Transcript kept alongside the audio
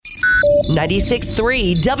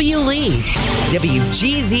96.3 W Lee,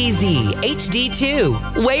 WGZZ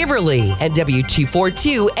HD2 Waverly, and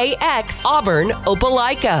W242AX Auburn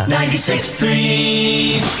Opelika.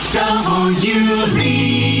 96.3 W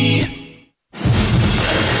Lee.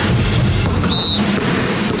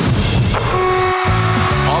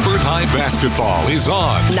 Auburn High basketball is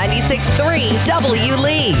on 96.3 W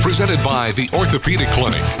Lee. Presented by the Orthopedic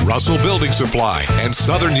Clinic, Russell Building Supply, and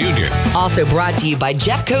Southern Union. Also brought to you by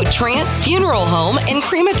Jeffcoat Trant Funeral Home and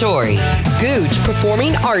Crematory, Gooch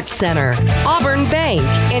Performing Arts Center, Auburn Bank,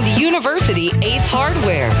 and University Ace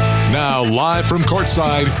Hardware. Now live from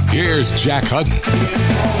courtside, here's Jack Hutton.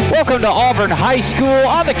 Welcome to Auburn High School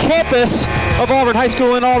on the campus of Auburn High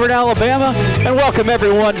School in Auburn, Alabama. And welcome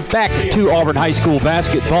everyone back to Auburn High School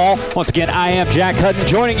basketball. Once again, I am Jack Hutton,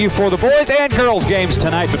 joining you for the boys and girls games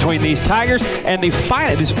tonight between these Tigers and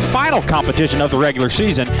this final competition of the regular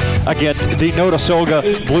season against the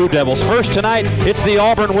Notasulga Blue Devils. First tonight, it's the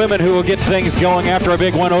Auburn women who will get things going after a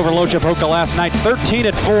big win over Lochapoka last night.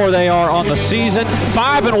 13-4 they are on the season,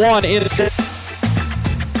 5-1 in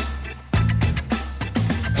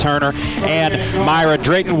Turner and Myra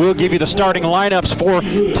Drayton will give you the starting lineups for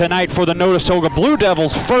tonight for the Notasulga Blue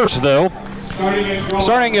Devils. First, though,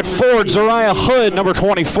 starting at forward, Zariah Hood, number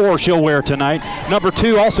 24, she'll wear tonight. Number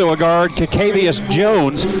 2, also a guard, Cacavius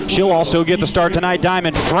Jones. She'll also get the start tonight.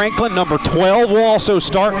 Diamond Franklin, number 12, will also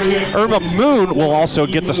start. Irma Moon will also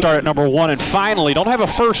get the start at number 1. And finally, don't have a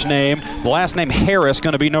first name, the last name Harris,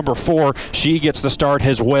 going to be number 4. She gets the start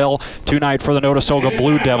as well tonight for the Notasulga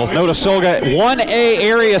Blue Devils. Notasulga 1A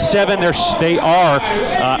Area 7. They are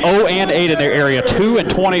 0-8 in their area,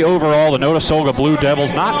 2-20 overall. The Notasulga Blue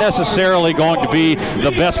Devils not necessarily going to be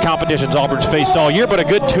the best competitions Auburn's faced all year, but a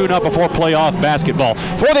good tune-up before playoff basketball.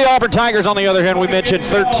 For the Auburn Tigers, on the other hand, we mentioned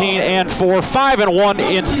 13-4, 5-1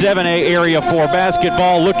 in 7A Area 4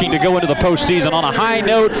 basketball, looking to go into the postseason on a high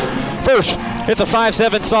note. First, it's a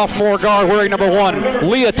 5'7" sophomore guard wearing number 1,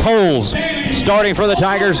 Leah Tolles. Starting for the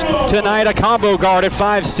Tigers tonight, a combo guard at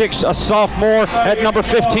 5'6", a sophomore at number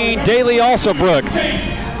 15, Daly Alsobrook.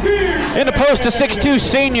 In the post, a 6'2"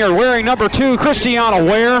 senior wearing number 2, Christiana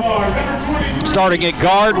Ware. Starting at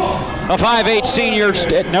guard, a 5'8" senior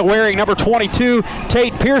wearing number 22,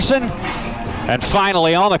 Tate Pearson. And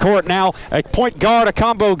finally on the court now, a point guard, a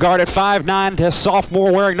combo guard at 5'9", to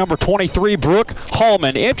sophomore wearing number 23, Brooke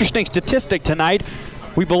Hallman. Interesting statistic tonight.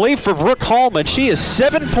 We believe for Brooke Hallman, she is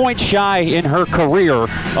 7 points shy in her career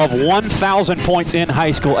of 1,000 points in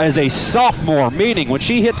high school as a sophomore, meaning when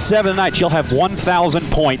she hits 7 tonight, she'll have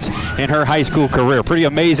 1,000 points in her high school career. Pretty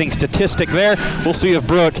amazing statistic there. We'll see if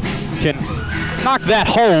Brooke can knock that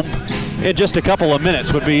home in just a couple of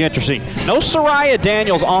minutes. Would be interesting. No Soraya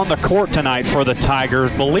Daniels on the court tonight for the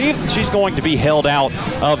Tigers. Believe she's going to be held out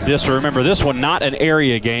of this. Remember, this one not an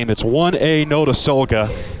area game. It's 1A Notasulga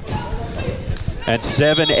and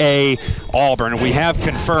 7A Auburn. We have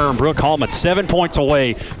confirmed Brooke Hallman 7 points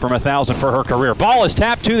away from 1,000 for her career. Ball is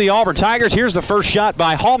tapped to the Auburn Tigers. Here's the first shot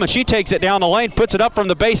by Hallman. She takes it down the lane, puts it up from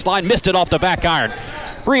the baseline, missed it off the back iron.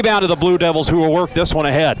 Rebound to the Blue Devils, who will work this one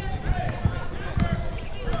ahead.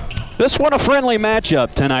 This one a friendly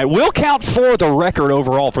matchup tonight. We'll count for the record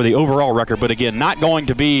overall, for the overall record, but again, not going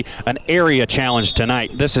to be an area challenge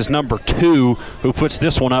tonight. This is number 2 who puts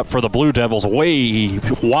this one up for the Blue Devils way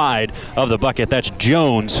wide of the bucket. That's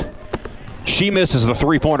Jones. She misses the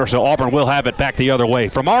three-pointer, so Auburn will have it back the other way.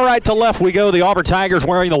 From our right to left we go. The Auburn Tigers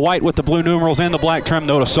wearing the white with the blue numerals and the black trim.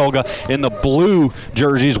 Notasulga in the blue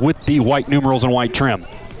jerseys with the white numerals and white trim.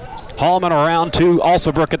 Hallman around to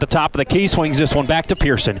Alsobrook at the top of the key. Swings this one back to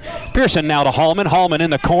Pearson. Pearson now to Hallman. Hallman in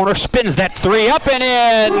the corner. Spins that 3 up and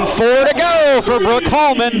in. 4 to go for Brooke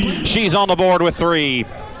Hallman. She's on the board with 3.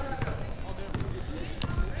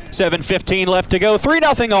 7:15 left to go.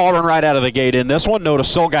 3-0 Auburn right out of the gate in this one.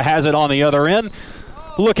 Notasulga has it on the other end.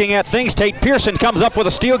 Looking at things, Tate Pearson comes up with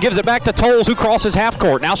a steal, gives it back to Tolles, who crosses half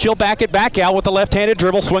court. Now she'll back it back out with the left-handed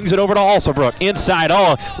dribble, swings it over to Alsobrook. Inside,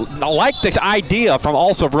 I like this idea from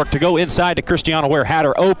Alsobrook to go inside to Christiana Ware. Had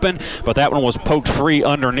her open, but that one was poked free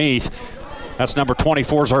underneath. That's number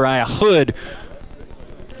 24, Zariah Hood,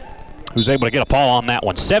 who's able to get a ball on that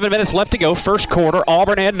one. 7 minutes left to go, first quarter.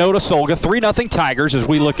 Auburn and Notasulga, 3-0 Tigers as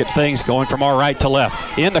we look at things going from our right to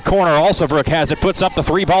left. In the corner, Alsobrook has it, puts up the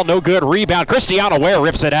 3 ball, no good. Rebound, Christiana Ware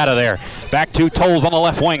rips it out of there. Back to Tolles on the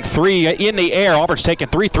left wing, 3 in the air. Auburn's taken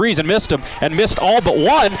 3 threes and missed them, and missed all but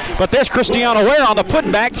one. But there's Christiana Ware on the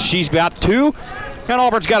putback. She's got 2, and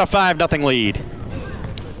Auburn's got a 5-0 lead.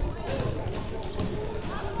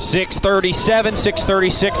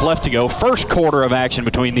 6:36 left to go. First quarter of action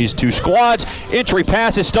between these two squads. Entry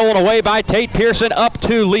pass is stolen away by Tate Pearson up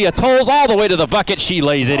to Leah Tolles. All the way to the bucket. She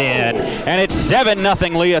lays it in. And it's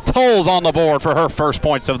 7-0. Leah Tolles on the board for her first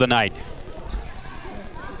points of the night.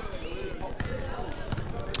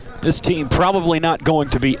 This team probably not going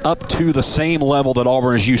to be up to the same level that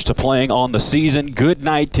Auburn is used to playing on the season. Good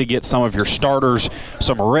night to get some of your starters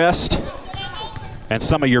some rest and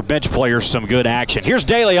some of your bench players some good action. Here's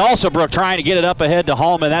Daly Alsobrook trying to get it up ahead to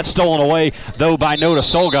Hallman. That's stolen away, though, by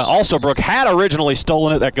Notasulga. Alsobrook had originally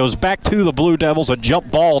stolen it. That goes back to the Blue Devils. A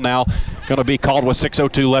jump ball now going to be called with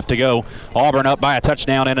 6:02 left to go. Auburn up by a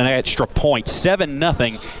touchdown and an extra point.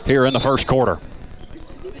 7-0 here in the first quarter.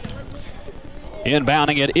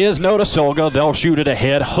 Inbounding it is Notasulga. They'll shoot it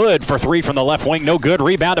ahead. Hood for three from the left wing. No good.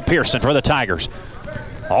 Rebound to Pearson for the Tigers.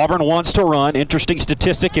 Auburn wants to run. Interesting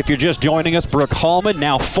statistic if you're just joining us. Brooke Hallman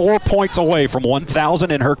now 4 points away from 1,000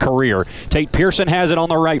 in her career. Tate Pearson has it on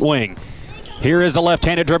the right wing. Here is the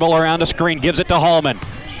left-handed dribble around the screen. Gives it to Hallman.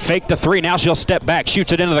 Fake the three. Now she'll step back.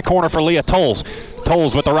 Shoots it into the corner for Leah Tolles.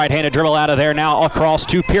 Tolles with the right-handed dribble out of there. Now across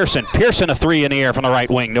to Pearson. Pearson a three in the air from the right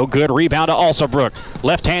wing. No good. Rebound to Alsobrook.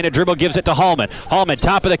 Left-handed dribble gives it to Hallman. Hallman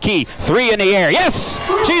top of the key. Three in the air. Yes!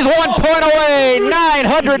 She's 1 point away.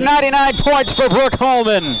 999 points for Brooke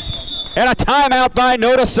Hallman. And a timeout by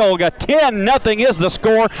Notasulga. 10-0 is the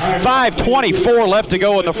score. 5:24 left to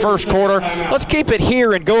go in the first quarter. Let's keep it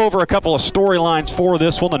here and go over a couple of storylines for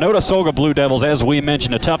this one. The Notasulga Blue Devils, as we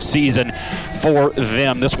mentioned, a tough season for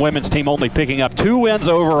them. This women's team only picking up 2 wins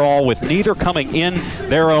overall, with neither coming in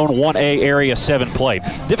their own 1A Area 7 play.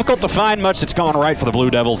 Difficult to find much that's gone right for the Blue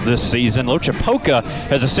Devils this season. Lochapoka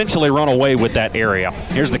has essentially run away with that area.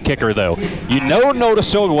 Here's the kicker, though. You know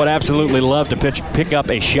Notasulga would absolutely love to pick up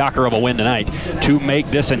a shocker of a win tonight to make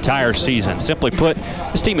this entire season. Simply put,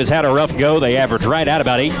 this team has had a rough go. They average right at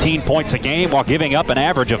about 18 points a game while giving up an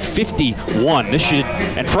average of 51. This should,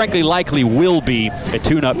 and frankly likely will be, a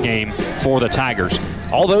tune-up game for the Tigers.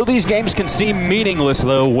 Although these games can seem meaningless,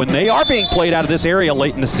 though, when they are being played out of this area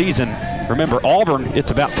late in the season, remember, Auburn, it's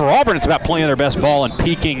about playing their best ball and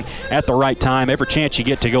peaking at the right time. Every chance you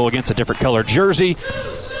get to go against a different colored jersey,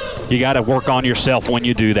 you got to work on yourself when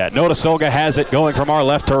you do that. Notasulga has it going from our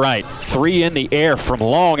left to right. Three in the air from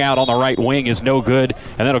long out on the right wing is no good,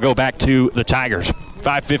 and then it'll go back to the Tigers.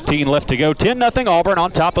 5:15 left to go. 10-0 Auburn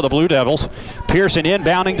on top of the Blue Devils. Pearson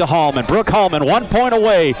inbounding to Hallman. Brooke Hallman 1 point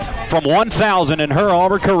away from 1,000 in her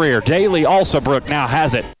Auburn career. Daly Alsobrook now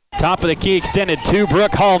has it. Top of the key extended to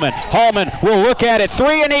Brooke Hallman. Hallman will look at it.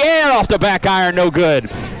 Three in the air off the back iron. No good.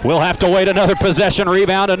 We'll have to wait another possession.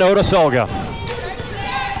 Rebound to Notasulga.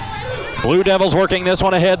 Blue Devils working this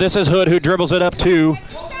one ahead. This is Hood, who dribbles it up to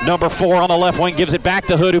number 4 on the left wing. Gives it back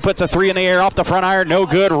to Hood, who puts a three in the air off the front iron. No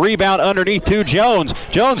good. Rebound underneath to Jones.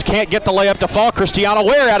 Jones can't get the layup to fall. Christiana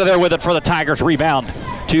Ware out of there with it for the Tigers. Rebound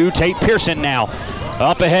to Tate Pearson now.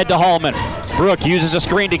 Up ahead to Hallman. Brooke uses a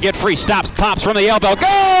screen to get free. Stops, pops from the elbow.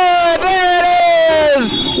 Good! There it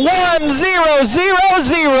is!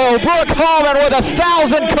 1-0-0-0. Brooke Hallman with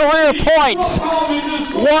 1,000 career points.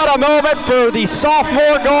 What a moment for the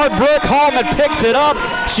sophomore guard. Brooke Hallman picks it up.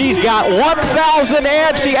 She's got 1,000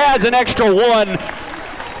 and she adds an extra 1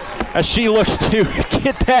 as she looks to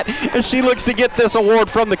get this award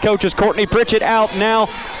from the coaches. Courtney Pritchett out now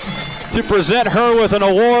to present her with an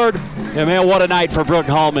award. And man, what a night for Brooke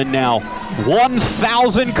Hallman now.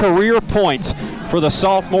 1,000 career points for the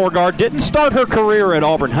sophomore guard. Didn't start her career at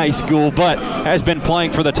Auburn High School, but has been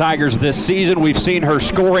playing for the Tigers this season. We've seen her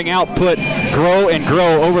scoring output grow and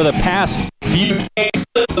grow over the past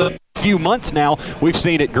few months now. We've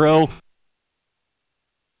seen it grow.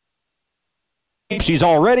 She's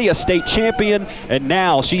already a state champion, and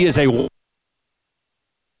now she is a...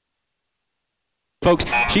 Folks,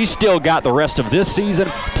 she's still got the rest of this season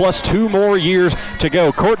plus 2 more years to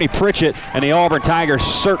go. Courtney Pritchett and the Auburn Tigers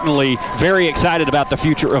certainly very excited about the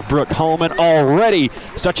future of Brooke Hallman. Already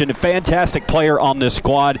such a fantastic player on this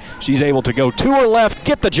squad. She's able to go to her left,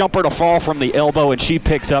 get the jumper to fall from the elbow, and she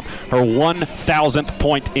picks up her 1,000th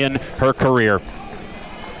point in her career.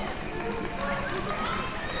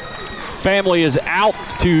 Family is out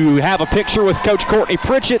to have a picture with Coach Courtney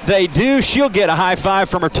Pritchett. They do. She'll get a high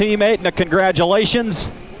five from her teammate and a congratulations.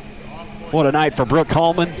 What a night for Brooke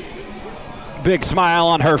Hallman. Big smile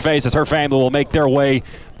on her face as her family will make their way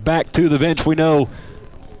back to the bench. We know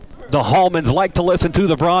the Hallmans like to listen to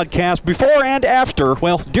the broadcast before and after,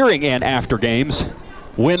 well, during and after games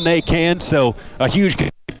when they can. So a huge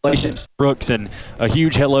congratulations to Brooks and a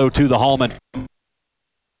huge hello to the Hallman.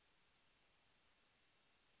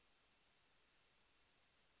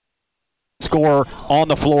 scorer on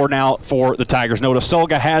the floor now for the Tigers.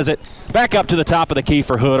 Notasulga has it back up to the top of the key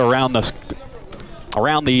for Hood. Around the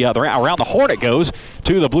horn it goes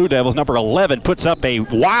to the Blue Devils. Number 11 puts up a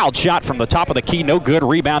wild shot from the top of the key. No good.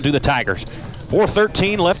 Rebound to the Tigers.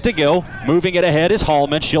 4:13 left to go. Moving it ahead is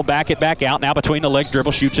Hallman. She'll back it back out. Now between the legs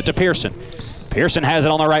dribble, shoots it to Pearson. Pearson has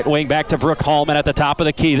it on the right wing, back to Brooke Hallman at the top of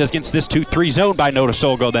the key. This against this 2-3 zone by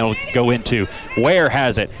Notasulga that'll go into. Ware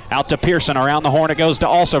has it. Out to Pearson. Around the horn it goes to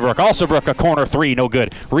Alsobrook. Alsobrook, a corner three, no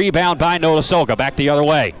good. Rebound by Notasulga. Back the other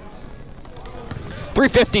way.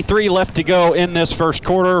 3:53 left to go in this first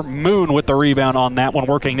quarter. Moon with the rebound on that one.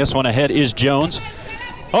 Working this one ahead is Jones.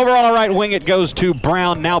 Over on the right wing it goes to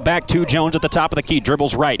Brown. Now back to Jones at the top of the key.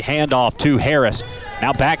 Dribbles right. Handoff to Harris.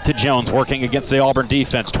 Now back to Jones working against the Auburn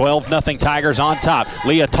defense. 12-0 Tigers on top.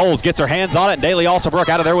 Leah Tolles gets her hands on it, and Daly Alsobrook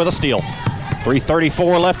out of there with a steal.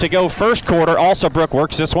 3:34 left to go first quarter. Alsobrook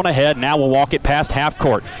works this one ahead. Now we'll walk it past half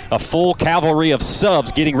court. A full cavalry of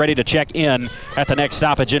subs getting ready to check in at the next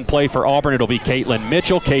stoppage in play for Auburn. It'll be Caitlin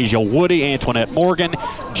Mitchell, Kezia Woody, Antoinette Morgan,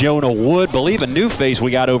 Jonah Wood. Believe a new face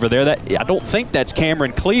we got over there. I don't think that's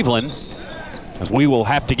Cameron Cleveland, as we will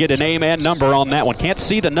have to get a name and number on that one. Can't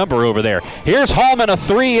see the number over there. Here's Hallman, a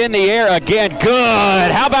three in the air again.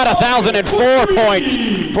 Good. How about 1,004 points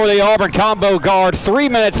for the Auburn combo guard? 3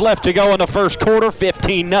 minutes left to go in the first quarter.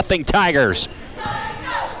 15-0 Tigers.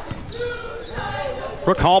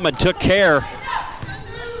 Brooke Hallman took care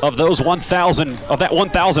of that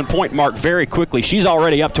 1,000 point mark very quickly. She's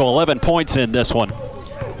already up to 11 points in this one.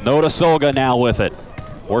 Notasulga now with it.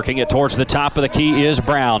 Working it towards the top of the key is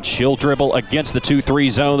Brown. She'll dribble against the 2-3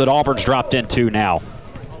 zone that Auburn's dropped into now.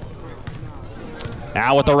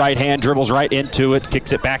 Now with the right hand, dribbles right into it,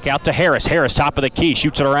 kicks it back out to Harris. Harris, top of the key,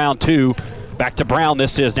 shoots it around two. Back to Brown,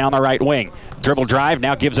 this is down the right wing. Dribble drive,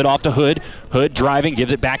 now gives it off to Hood. Hood driving,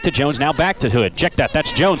 gives it back to Jones, now back to Hood. Check that,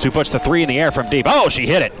 that's Jones who puts the three in the air from deep. Oh, she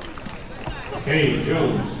hit it. Okay,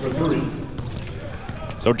 Jones for three.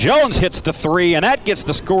 So Jones hits the three, and that gets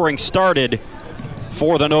the scoring started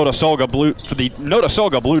for the Notasulga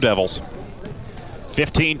Blue Devils.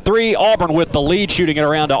 15-3, Auburn with the lead, shooting it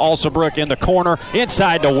around to Alsobrook in the corner,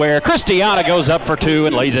 inside to Ware. Christiana goes up for two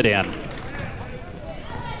and lays it in.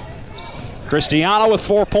 Christiana with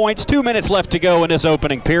 4 points, 2 minutes left to go in this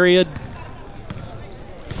opening period.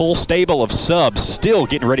 Full stable of subs still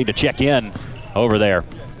getting ready to check in over there.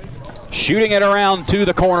 Shooting it around to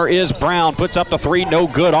the corner is Brown. Puts up the three, no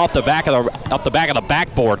good, off the back of the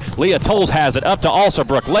backboard. Leah Tolles has it up to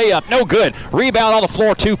Alsobrook. Layup, no good. Rebound on the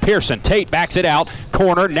floor to Pearson. Tate backs it out.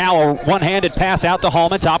 Corner, now a one-handed pass out to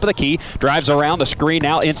Hallman, top of the key. Drives around the screen,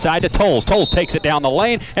 now inside to Tolles. Tolles takes it down the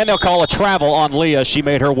lane, and they'll call a travel on Leah. She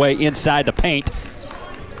made her way inside the paint.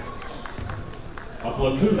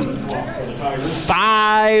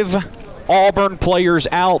 5 Auburn players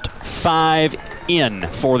out, 5 in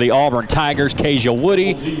for the Auburn Tigers. Kezia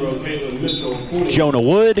Woody, Jonah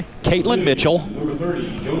Wood, Caitlin Mitchell,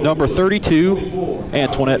 number 32,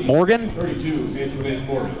 Antoinette Morgan,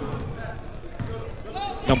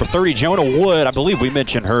 number 30, Jonah Wood. I believe we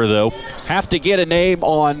mentioned her, though. Have to get a name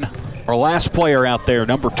on our last player out there,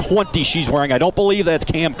 number 20 she's wearing. I don't believe that's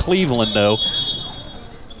Cam Cleveland, though.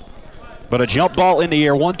 But a jump ball in the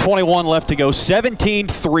air, 1:21 left to go,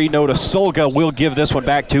 17-3. Notasulga will give this one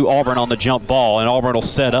back to Auburn on the jump ball, and Auburn will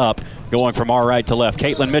set up, going from our right to left.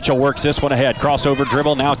 Caitlin Mitchell works this one ahead. Crossover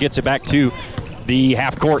dribble, now gets it back to the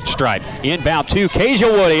half-court stripe. Inbound to Kezia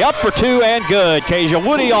Woody, up for two and good. Kezia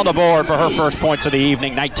Woody on the board for her first points of the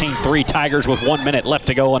evening. 19-3 Tigers with 1 minute left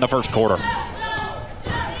to go in the first quarter.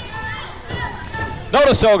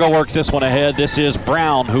 Notasulga works this one ahead. This is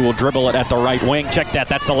Brown who will dribble it at the right wing. Check that,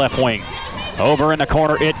 that's the left wing. Over in the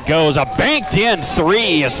corner it goes. A banked-in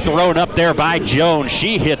three is thrown up there by Jones.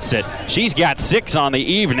 She hits it. She's got 6 on the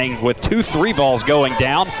evening with 2 3 balls going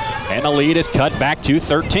down, and the lead is cut back to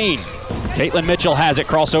 13. Caitlin Mitchell has it.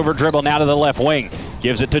 Crossover dribble now to the left wing.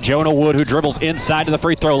 Gives it to Jonah Wood, who dribbles inside to the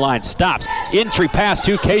free throw line. Stops. Entry pass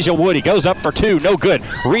to Kezia Woody. Goes up for 2. No good.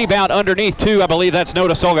 Rebound underneath 2. I believe that's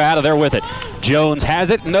Notasulga out of there with it. Jones has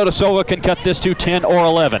it. Notasulga can cut this to 10 or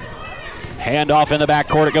 11. Handoff in the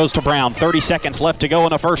backcourt. It goes to Brown. 30 seconds left to go in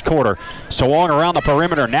the first quarter. Swung around the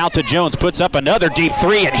perimeter. Now to Jones. Puts up another deep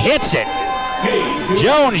three and hits it.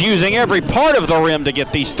 Jones using every part of the rim to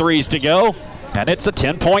get these threes to go. And it's a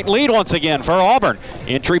 10-point lead once again for Auburn.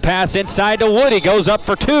 Entry pass inside to Woody. Goes up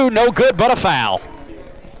for 2. No good, but a foul.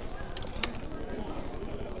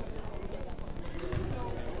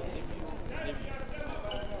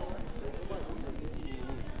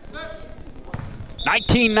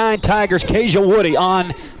 (19-9) Tigers. Kezia Woody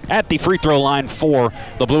on at the free throw line for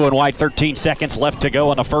the blue and white. 13 seconds left to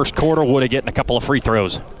go in the first quarter. Woody getting a couple of free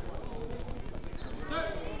throws.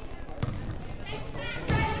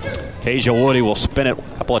 Kasia Woody will spin it a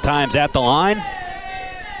couple of times at the line.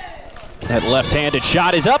 That left-handed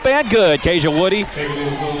shot is up and good. Kasia Woody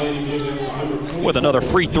with another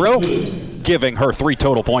free throw, giving her 3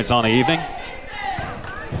 total points on the evening.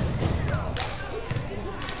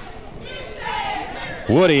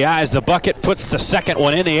 Woody eyes the bucket, puts the second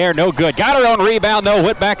one in the air, no good. Got her own rebound, though,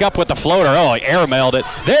 went back up with the floater. Oh, air-mailed it.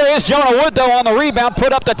 There is Jonah Wood, though, on the rebound,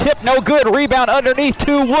 put up the tip, no good. Rebound underneath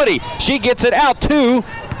to Woody. She gets it out to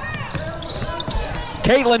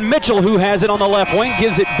Caitlin Mitchell, who has it on the left wing,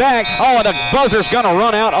 gives it back. Oh, and the buzzer's going to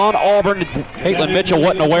run out on Auburn. Caitlin Mitchell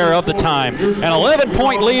wasn't aware of the time. An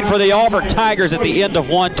 11-point lead for the Auburn Tigers at the end of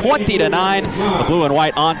one, 20-9. The blue and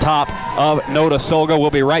white on top of Notasulga. We'll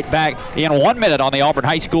be right back in 1 minute on the Auburn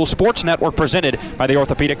High School Sports Network, presented by the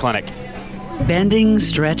Orthopedic Clinic. Bending,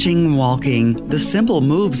 stretching, walking. The simple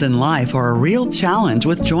moves in life are a real challenge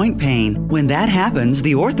with joint pain. When that happens,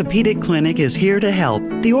 the Orthopedic Clinic is here to help.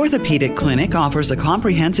 The Orthopedic Clinic offers a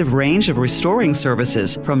comprehensive range of restoring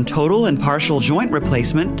services, from total and partial joint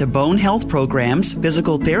replacement to bone health programs,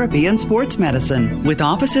 physical therapy, and sports medicine. With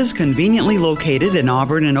offices conveniently located in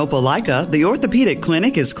Auburn and Opelika, the Orthopedic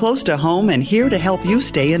Clinic is close to home and here to help you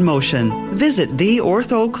stay in motion. Visit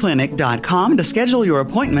theorthoclinic.com to schedule your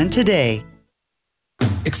appointment today.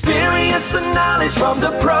 Experience and knowledge from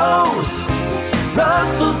the pros.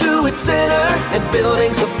 Russell Do-It Center and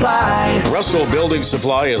Building Supply. Russell Building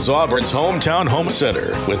Supply is Auburn's hometown home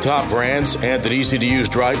center. With top brands and an easy-to-use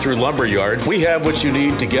drive-through lumberyard, we have what you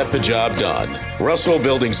need to get the job done. Russell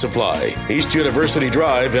Building Supply, East University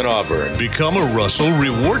Drive in Auburn. Become a Russell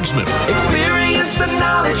Rewards member. Experience and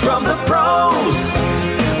knowledge from the pros.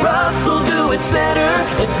 Russell Do-It Center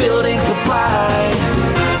and Building Supply.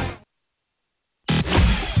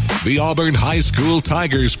 The Auburn High School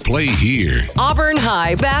Tigers play here. Auburn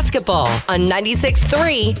High basketball on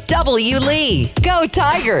 96.3 W. Lee. Go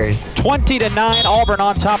Tigers! 20-9, Auburn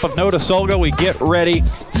on top of Notasulga. We get ready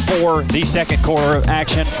for the second quarter of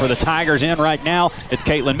action for the Tigers. In right now, it's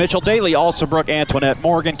Caitlin Mitchell, Daly Alsobrook, Antoinette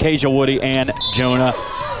Morgan, Kasia Woody, and Jonah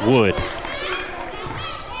Wood.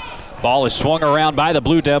 Ball is swung around by the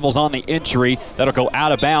Blue Devils on the entry. That'll go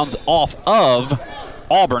out of bounds off of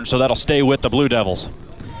Auburn, so that'll stay with the Blue Devils.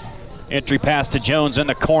 Entry pass to Jones in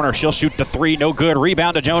the corner. She'll shoot the three. No good.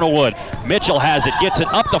 Rebound to Jonah Wood. Mitchell has it. Gets it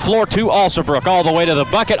up the floor to Alsobrook. All the way to the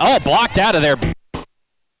bucket. Oh, blocked out of there.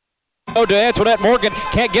 Oh, to Antoinette Morgan.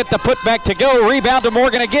 Can't get the putback to go. Rebound to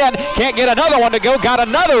Morgan again. Can't get another one to go. Got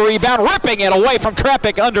another rebound. Ripping it away from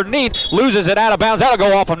Treppick underneath. Loses it out of bounds. That'll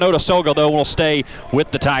go off of Notasulga, though. Will stay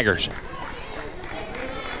with the Tigers.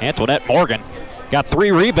 Antoinette Morgan got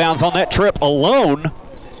 3 rebounds on that trip alone,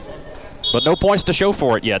 but no points to show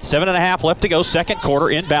for it yet. 7.5 left to go, second quarter,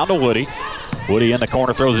 inbound to Woody. Woody in the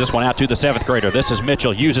corner, throws this one out to the 7th grader. This is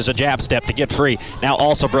Mitchell, uses a jab step to get free. Now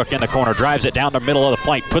Alsobrook in the corner, drives it down the middle of the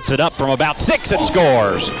plate, puts it up from about 6 and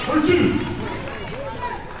scores.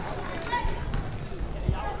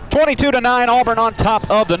 22-9, Auburn on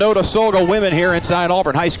top of the Notasulga women here inside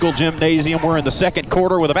Auburn High School Gymnasium. We're in the second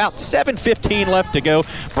quarter with about 7:15 left to go.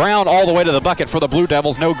 Brown all the way to the bucket for the Blue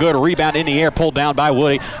Devils. No good. Rebound in the air, pulled down by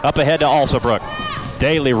Woody. Up ahead to Alsobrook.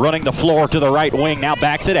 Daly running the floor to the right wing, now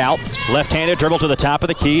backs it out. Left-handed dribble to the top of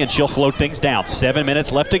the key, and she'll float things down. 7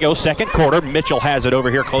 minutes left to go, second quarter. Mitchell has it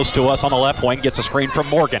over here close to us on the left wing, gets a screen from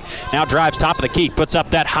Morgan. Now drives top of the key, puts up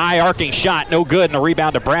that high arcing shot. No good, and a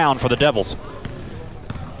rebound to Brown for the Devils.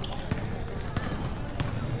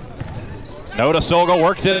 Notasulga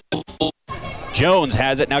works it. Jones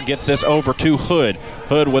has it, now gets this over to Hood.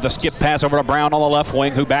 Hood with a skip pass over to Brown on the left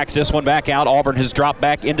wing, who backs this one back out. Auburn has dropped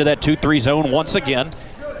back into that 2-3 zone once again.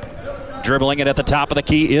 Dribbling it at the top of the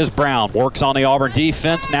key is Brown. Works on the Auburn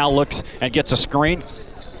defense, now looks and gets a screen.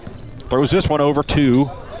 Throws this one over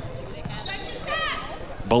to,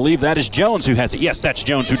 believe that is Jones who has it. Yes, that's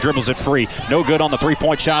Jones who dribbles it free. No good on the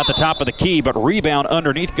three-point shot at the top of the key, but rebound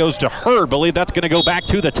underneath goes to Hurd. Believe that's going to go back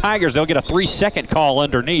to the Tigers. They'll get a 3-second call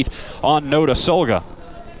underneath on Notasulga.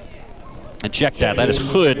 And check that. That is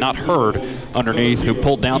Hood, not Hurd, underneath, who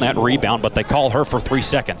pulled down that rebound, but they call her for 3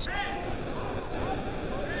 seconds.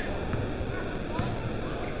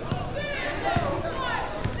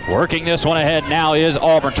 Working this one ahead now is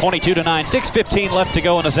Auburn. 22-9, 6:15 left to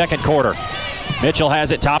go in the second quarter. Mitchell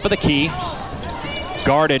has it top of the key.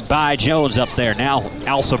 Guarded by Jones up there. Now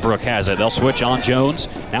Alsobrook has it. They'll switch on Jones.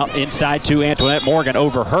 Now inside to Antoinette Morgan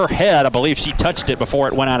over her head. I believe she touched it before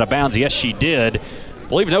it went out of bounds. Yes, she did. I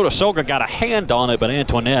believe Notasulga got a hand on it, but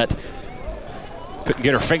Antoinette couldn't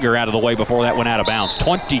get her finger out of the way before that went out of bounds.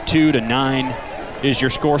 22-9 is your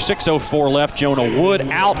score. 6:04 left. Jonah Wood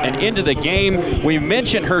out and into the game. We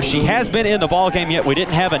mentioned her. She has been in the ball game yet. We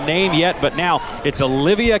didn't have a name yet, but now it's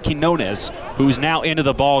Olivia Quinones who's now into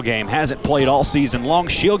the ball game. Hasn't played all season long.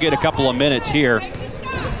 She'll get a couple of minutes here.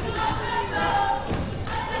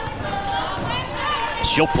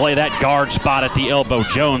 She'll play that guard spot at the elbow.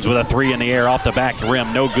 Jones with a 3 in the air off the back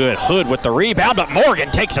rim. No good. Hood with the rebound, but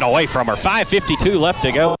Morgan takes it away from her. 5:52 left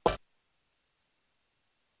to go.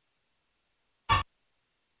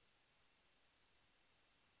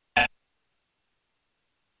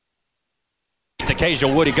 To Kasia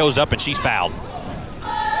Woody goes up and she's fouled.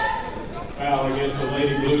 Foul against the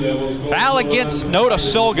Lady Blue Devils. Foul against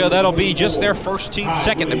Notasulga. That'll be just their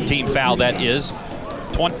second team foul, that is.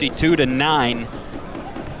 22-9.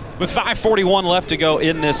 With 5:41 left to go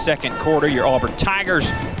in this second quarter, your Auburn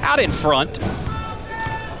Tigers out in front.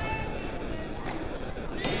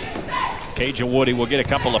 Kasia Woody will get a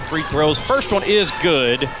couple of free throws. First one is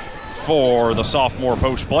good for the sophomore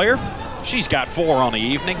post player. She's got 4 on the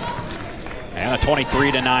evening. And a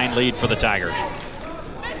 23-9 lead for the Tigers.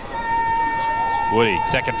 Woody,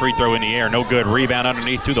 second free throw in the air, no good. Rebound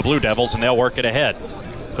underneath to the Blue Devils, and they'll work it ahead.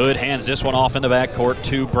 Hood hands this one off in the backcourt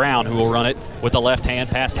to Brown, who will run it with the left hand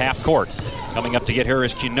past half court. Coming up to get her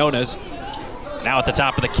is Quinones. Now at the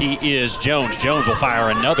top of the key is Jones. Jones will fire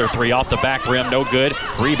another 3 off the back rim, no good.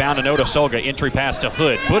 Rebound to Notasulga, entry pass to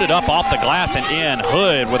Hood. Put it up off the glass and in.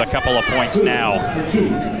 Hood with a couple of points now.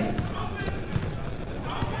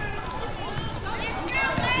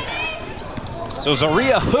 So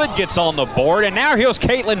Zaria Hood gets on the board, and now here's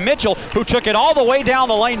Caitlin Mitchell, who took it all the way down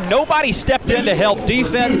the lane. Nobody stepped in to help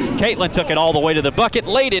defense. Caitlin took it all the way to the bucket,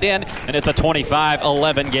 laid it in, and it's a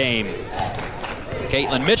 25-11 game.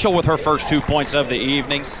 Caitlin Mitchell with her first 2 points of the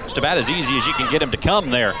evening. Just about as easy as you can get them to come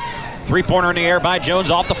there. 3-pointer in the air by Jones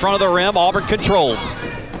off the front of the rim. Auburn controls.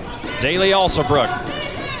 Daly Alsobrook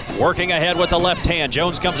working ahead with the left hand.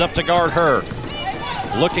 Jones comes up to guard her.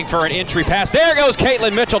 Looking for an entry pass. There goes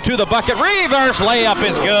Caitlin Mitchell to the bucket. Reverse layup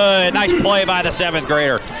is good. Nice play by the 7th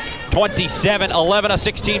grader. 27-11, a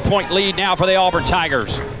 16-point lead now for the Auburn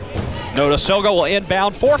Tigers. Notasulga will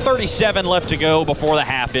inbound. 4:37 left to go before the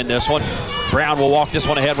half in this one. Brown will walk this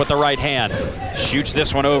one ahead with the right hand. Shoots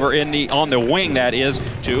this one over on the wing, that is,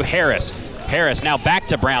 to Harris. Harris now back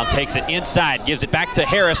to Brown, takes it inside, gives it back to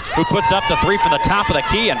Harris, who puts up the 3 from the top of the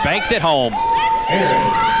key and banks it home.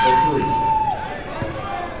 Harris, the 3.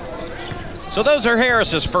 So those are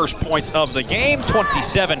Harris's first points of the game,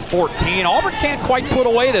 27-14. Auburn can't quite put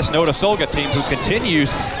away this Notasulga team, who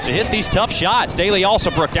continues to hit these tough shots. Daly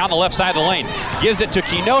Alsobrook down the left side of the lane, gives it to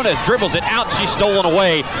Quinones, dribbles it out, she's stolen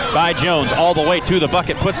away by Jones. All the way to the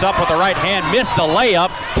bucket, puts up with the right hand, missed the layup.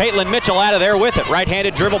 Caitlin Mitchell out of there with it.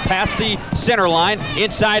 Right-handed dribble past the center line,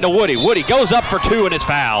 inside to Woody. Woody goes up for 2 and is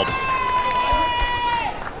fouled.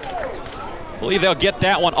 I believe they'll get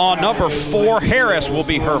that one on number 4. Harris will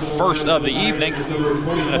be her first of the evening.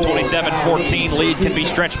 A 27-14 lead can be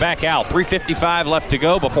stretched back out. 3:55 left to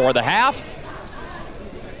go before the half.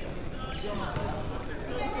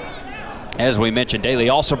 As we mentioned, Daly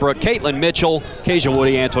Alsobrook, Caitlin Mitchell, Kasia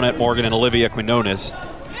Woody, Antoinette Morgan, and Olivia Quinones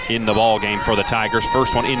in the ball game for the Tigers.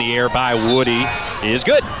 First one in the air by Woody is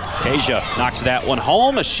good. Kasia knocks that one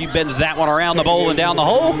home as she bends that one around the bowl and down the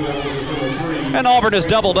hole. And Auburn has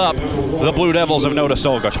doubled up the Blue Devils of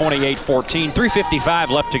Notasulga, 28-14, 3:55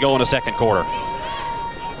 left to go in the second quarter.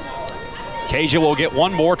 Kasia will get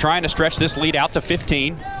one more, trying to stretch this lead out to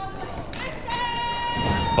 15.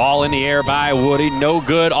 Ball in the air by Woody, no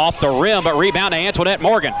good off the rim, but rebound to Antoinette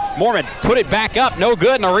Morgan. Morgan put it back up, no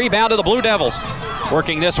good, and a rebound to the Blue Devils.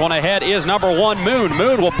 Working this one ahead is number 1, Moon.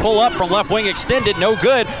 Moon will pull up from left wing extended, no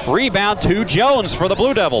good. Rebound to Jones for the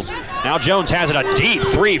Blue Devils. Now Jones has it, a deep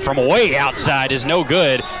 3 from way outside is no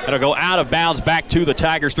good. It'll go out of bounds back to the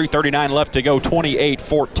Tigers. 3:39 left to go,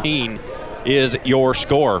 28-14 is your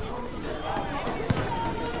score.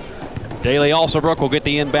 Daly Alsobrook will get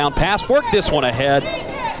the inbound pass, work this one ahead.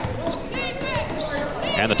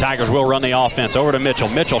 And the Tigers will run the offense. Over to Mitchell.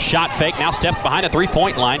 Mitchell shot fake, now steps behind the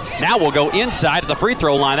 3-point line. Now we'll go inside of the free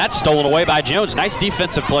throw line. That's stolen away by Jones. Nice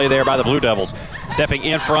defensive play there by the Blue Devils. Stepping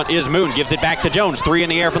in front is Moon. Gives it back to Jones. 3 in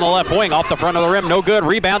the air from the left wing. Off the front of the rim. No good.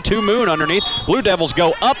 Rebound to Moon underneath. Blue Devils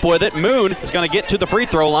go up with it. Moon is going to get to the free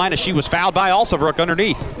throw line as she was fouled by Alsobrook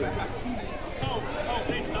underneath.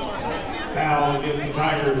 Foul against the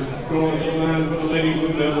Tigers. Going to the line for the Lady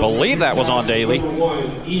Blue Devils. Believe that was on Daly. Number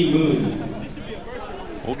 1, E. Moon.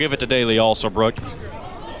 We'll give it to Daly Alsobrook.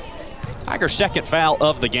 Tigers' second foul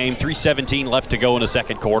of the game. 3:17 left to go in the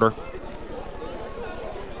second quarter.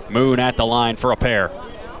 Moon at the line for a pair.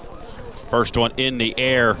 First one in the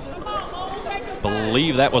air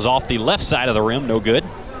Believe that was off the left side of the rim. No good.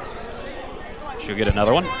 She'll get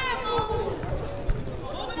another one.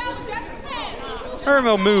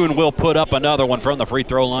 Irma Moon will put up another one from the free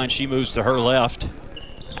throw line. She moves to her left.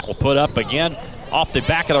 That will put up again off the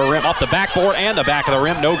back of the rim, off the backboard and the back of the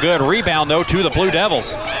rim. No good. Rebound, though, to the Blue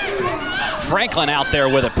Devils. Franklin out there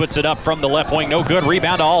with it. Puts it up from the left wing. No good.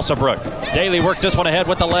 Rebound to Alsobrook. Daly works this one ahead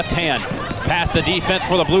with the left hand. Past the defense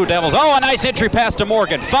for the Blue Devils. Oh, a nice entry pass to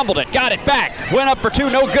Morgan. Fumbled it. Got it back. Went up for two.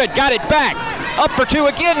 No good. Got it back. Up for two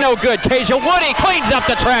again. No good. Kasia Woody cleans up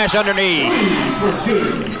the trash underneath.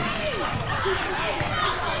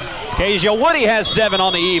 Kasia Woody has 7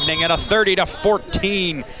 on the evening and a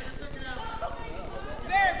 30-14.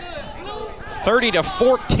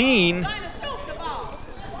 30-14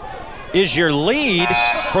 is your lead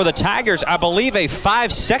for the Tigers. I believe a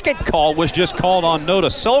 5-second call was just called on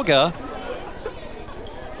Notasulga.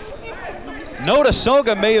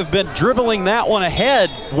 Notasulga may have been dribbling that one ahead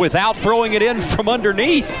without throwing it in from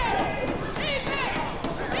underneath.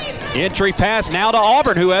 Entry pass now to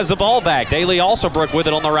Auburn, who has the ball back. Daly Alsobrook with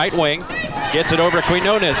it on the right wing. Gets it over to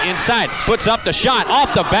Quinones. Inside. Puts up the shot.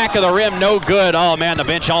 Off the back of the rim. No good. Oh, man, the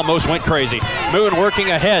bench almost went crazy. Moon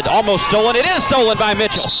working ahead. Almost stolen. It is stolen by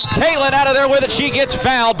Mitchell. Caitlin out of there with it. She gets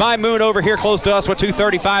fouled by Moon over here close to us with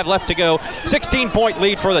 2:35 left to go. 16-point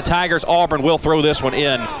lead for the Tigers. Auburn will throw this one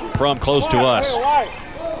in from close to us.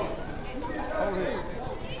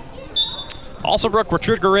 Alsobrook will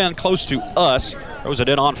trigger in close to us. Throws it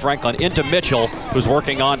in on Franklin into Mitchell, who's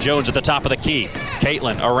working on Jones at the top of the key.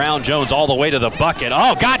 Caitlin around Jones all the way to the bucket.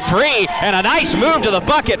 Oh, got free, and a nice move to the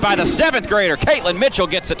bucket by the 7th grader. Caitlin Mitchell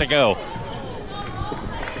gets it to go.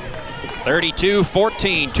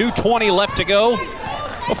 32-14, 2:20 left to go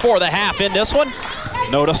before the half in this one.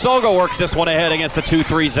 Notasulga works this one ahead against the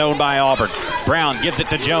 2-3 zone by Auburn. Brown gives it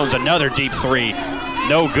to Jones, another deep three.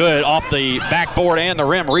 No good off the backboard and the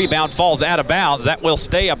rim. Rebound falls out of bounds. That will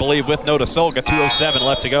stay, I believe, with Notasulga. 2:07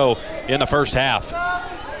 left to go in the first half.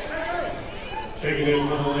 Taking it from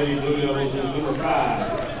the Lady Blue Devils is number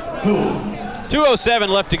 5. 2:07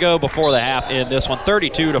 left to go before the half in this one.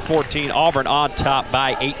 32-14. Auburn on top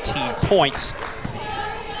by 18 points.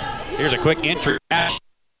 Here's a quick entry.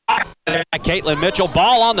 Caitlin Mitchell,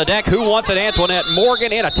 ball on the deck. Who wants it? Antoinette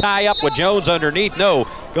Morgan in a tie-up with Jones underneath. No,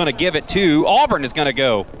 going to give it to Auburn is going to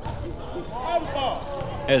go.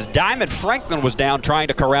 As Diamond Franklin was down trying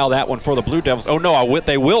to corral that one for the Blue Devils. Oh, no,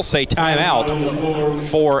 they will say timeout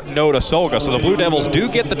for Notasulga. So the Blue Devils do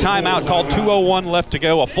get the timeout called. 2:01 left to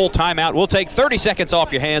go, a full timeout. We'll take 30 seconds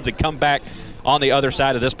off your hands and come back on the other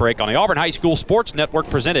side of this break on the Auburn High School Sports Network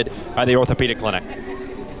presented by the Orthopedic Clinic.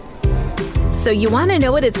 So you want to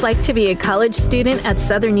know what it's like to be a college student at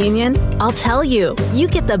Southern Union? I'll tell you. You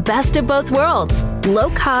get the best of both worlds. Low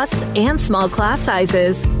costs and small class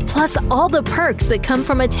sizes. Plus all the perks that come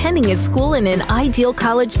from attending a school in an ideal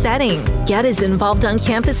college setting. Get as involved on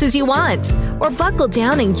campus as you want. Or buckle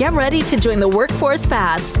down and get ready to join the workforce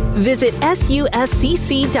fast. Visit suscc.edu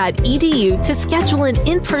to schedule an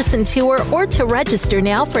in-person tour or to register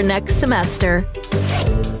now for next semester.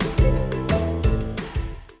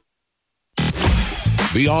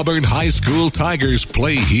 The Auburn High School Tigers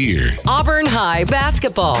play here. Auburn High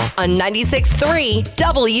basketball on 96.3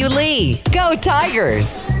 W. Lee. Go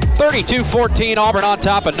Tigers! 32-14, Auburn on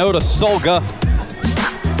top of Notasulga.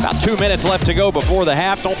 About 2 minutes left to go before the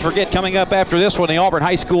half. Don't forget, coming up after this one, the Auburn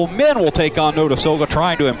High School men will take on Notasulga,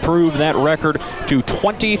 trying to improve that record to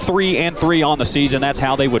 23-3 on the season. That's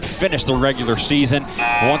how they would finish the regular season.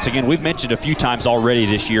 Once again, we've mentioned a few times already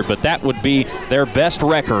this year, but that would be their best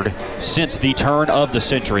record since the turn of the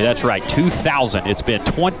century. That's right, 2000. It's been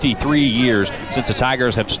 23 years since the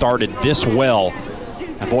Tigers have started this well.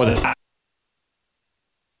 And boy,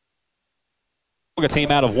 the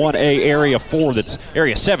team out of 1A Area 4, that's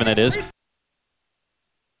Area 7 that is.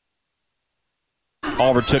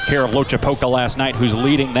 Auburn took care of Lochapoka last night, who's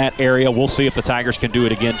leading that area. We'll see if the Tigers can do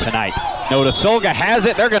it again tonight. Notasulga has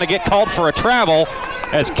it. They're going to get called for a travel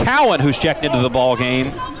as Cowan, who's checked into the ball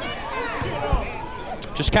game,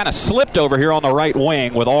 just kind of slipped over here on the right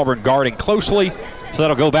wing with Auburn guarding closely. So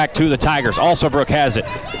that'll go back to the Tigers. Alsobrook has it.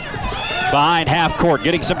 Behind half court,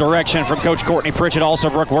 getting some direction from Coach Courtney Pritchett.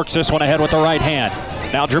 Alsobrook works this one ahead with the right hand.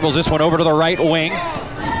 Now dribbles this one over to the right wing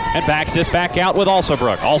and backs this back out with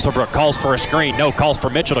Alsobrook. Alsobrook calls for a screen. No, calls for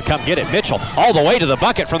Mitchell to come get it. Mitchell all the way to the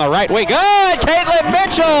bucket from the right wing. Good! Caitlin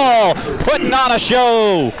Mitchell putting on a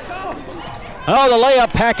show. Oh, the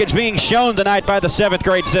layup package being shown tonight by the 7th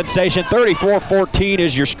grade sensation. 34-14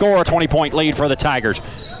 is your score. A 20-point lead for the Tigers.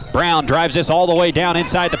 Brown drives this all the way down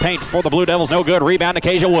inside the paint for the Blue Devils. No good. Rebound to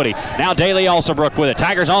Kasia Woody. Now Daly Alsobrook with it.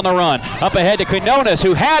 Tigers on the run. Up ahead to Quinones,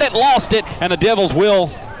 who had it, lost it, and the Devils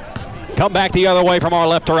will come back the other way from our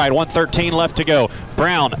left to right. 1:13 left to go.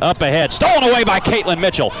 Brown up ahead. Stolen away by Caitlin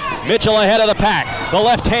Mitchell. Mitchell ahead of the pack. The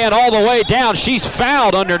left hand all the way down. She's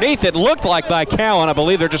fouled underneath. It looked like by Cowan. I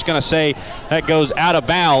believe they're just going to say that goes out of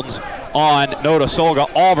bounds on Notasulga.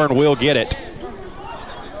 Auburn will get it.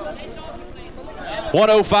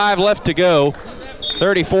 1:05 left to go.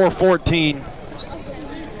 34-14.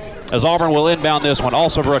 As Auburn will inbound this one.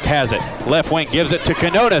 Alsobrook has it. Left wing gives it to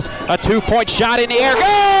Quinones. A 2-point shot in the air.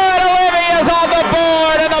 Good! Olivia's on the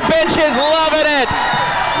board, and the bench is loving it.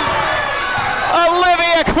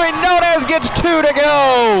 Olivia Quinones gets 2 to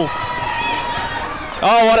go.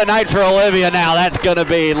 Oh, what a night for Olivia now. That's going to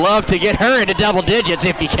be. Love to get her into double digits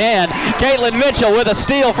if you can. Caitlin Mitchell with a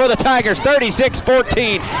steal for the Tigers.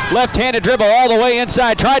 36-14. Left-handed dribble all the way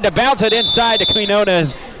inside. Tried to bounce it inside to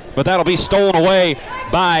Quinones, but that'll be stolen away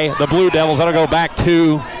by the Blue Devils. That'll go back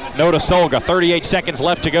to Notasulga. 38 seconds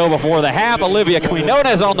left to go before the half. Olivia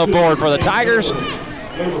Quinones on the board for the Tigers.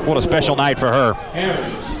 What a special night for her.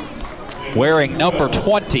 Wearing number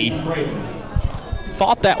 20.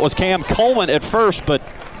 Thought that was Cam Coleman at first, but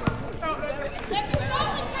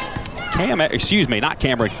not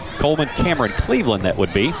Cameron Coleman, Cameron Cleveland that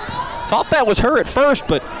would be. Thought that was her at first,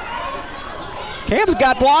 but Cam's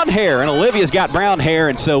got blonde hair and Olivia's got brown hair,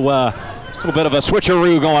 and so a little bit of a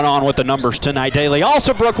switcheroo going on with the numbers tonight. Daly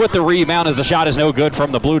Alsobrook with the rebound as the shot is no good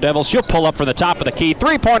from the Blue Devils. She'll pull up from the top of the key.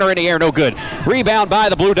 Three-pointer in the air, no good. Rebound by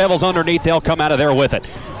the Blue Devils underneath. They'll come out of there with it.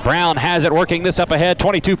 Brown has it, working this up ahead.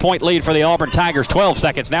 22-point lead for the Auburn Tigers. 12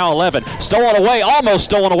 seconds, now 11. Stolen away, almost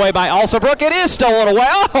stolen away by Alsobrook. It is stolen away.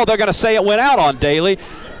 Oh, they're going to say it went out on Daly.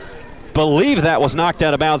 Believe that was knocked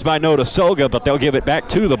out of bounds by Notasulga, but they'll give it back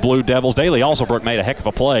to the Blue Devils. Daly Alsobrook made a heck of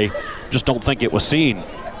a play. Just don't think it was seen.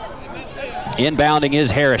 Inbounding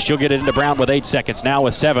is Harris. She'll get it into Brown with 8 seconds. Now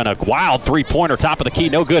with 7. A wild three-pointer, top of the key,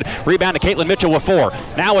 no good. Rebound to Caitlin Mitchell with 4.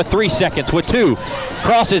 Now with 3 seconds with 2.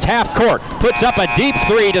 Crosses half court. Puts up a deep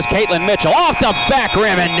 3, does Caitlin Mitchell. Off the back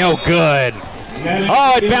rim and no good.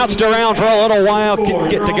 Oh, it bounced around for a little while. Couldn't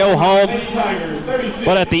get to go home.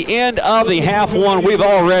 But at the end of the half one, we've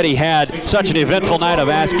already had such an eventful night of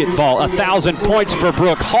basketball. 1,000 points for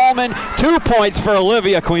Brooke Hallman, 2 points for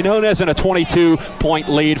Olivia Quinones, and a 22-point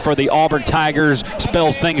lead for the Auburn Tigers.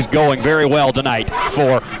 Spells things going very well tonight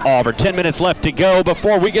for Auburn. 10 minutes left to go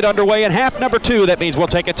before we get underway in half number 2. That means we'll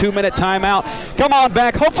take a 2-minute timeout. Come on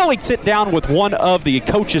back. Hopefully sit down with one of the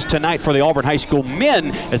coaches tonight for the Auburn High School men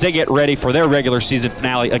as they get ready for their regular season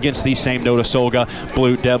finale against these same Notasulga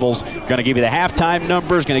Blue Devils. Going to give you the halftime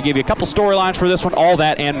numbers, going to give you a couple storylines for this one, all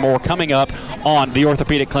that and more coming up on the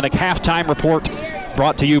Orthopedic Clinic halftime report,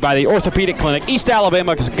 brought to you by the Orthopedic Clinic, East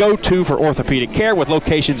Alabama's go-to for orthopedic care, with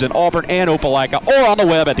locations in Auburn and Opelika, or on the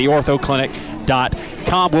web at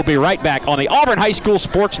theorthoclinic.com. We'll be right back on the Auburn High School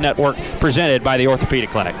Sports Network, presented by the Orthopedic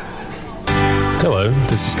Clinic. Hello,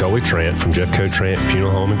 this is Coley Trant from Jeffco Trant Funeral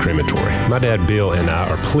Home and Crematory. My dad Bill and I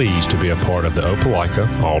are pleased to be a part of the Opelika,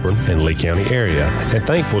 Auburn, and Lee County area, and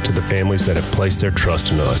thankful to the families that have placed their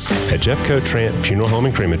trust in us. At Jeffco Trant Funeral Home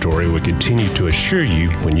and Crematory, we continue to assure you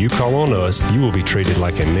when you call on us, you will be treated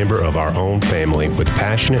like a member of our own family with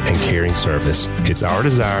passionate and caring service. It's our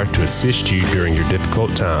desire to assist you during your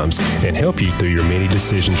difficult times and help you through your many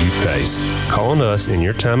decisions you face. Call on us in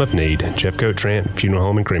your time of need. Jeffco Trant Funeral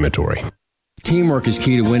Home and Crematory. Teamwork is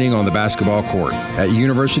key to winning on the basketball court. At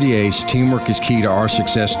University Ace, teamwork is key to our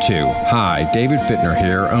success too. Hi, David Fittner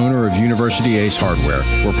here, owner of University Ace Hardware.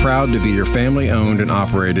 We're proud to be your family-owned and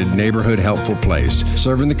operated neighborhood helpful place,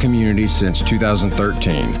 serving the community since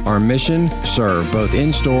 2013. Our mission, serve both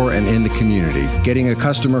in-store and in the community. Getting a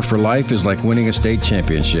customer for life is like winning a state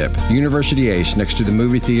championship. University Ace, next to the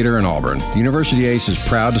movie theater in Auburn. University Ace is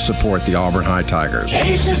proud to support the Auburn High Tigers.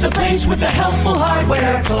 Ace is the place with the helpful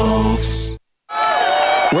hardware, folks.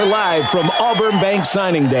 We're live from Auburn Bank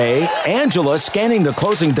Signing Day. Angela scanning the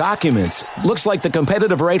closing documents. Looks like the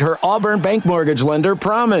competitive rate her Auburn Bank mortgage lender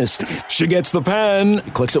promised. She gets the pen,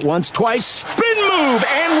 clicks it once, twice, spin move,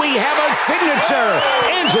 and we have a signature.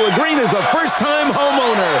 Angela Green is a first-time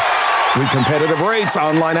homeowner. With competitive rates,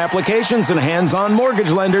 online applications, and hands-on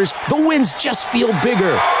mortgage lenders, the wins just feel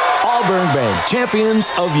bigger. Auburn Bank, champions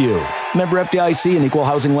of you. Member FDIC and equal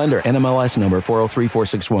housing lender. NMLS number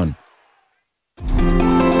 403461.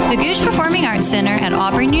 The Gooch Performing Arts Center at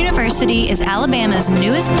Auburn University is Alabama's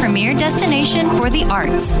newest premier destination for the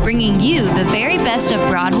arts, bringing you the very best of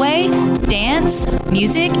Broadway, dance,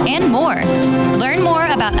 music, and more. Learn more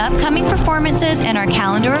about upcoming performances and our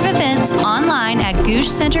calendar of events online at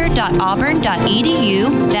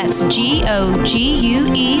goochcenter.auburn.edu. That's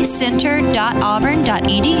GOGUE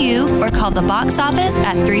center.auburn.edu, or call the box office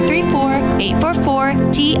at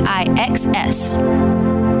 334-844-TIXS.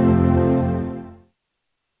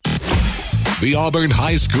 The Auburn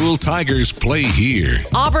High School Tigers play here.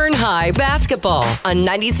 Auburn High basketball on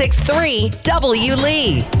 96.3 W.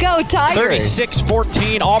 Lee. Go Tigers!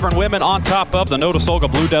 36-14, Auburn women on top of the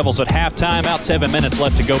Notasulga Blue Devils at halftime. About 7 minutes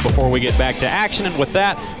left to go before we get back to action. And with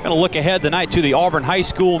that, going to look ahead tonight to the Auburn High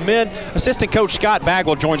School men. Assistant Coach Scott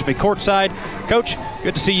Bagwell joins me courtside. Coach,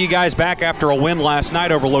 good to see you guys back after a win last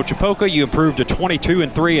night over Lochapoka. You improved to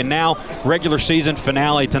 22-3, and now regular season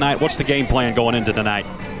finale tonight. What's the game plan going into tonight?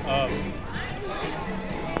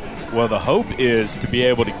 Well, the hope is to be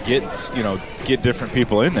able to get different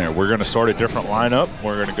people in there. We're going to start a different lineup.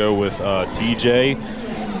 We're going to go with TJ,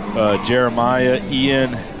 Jeremiah,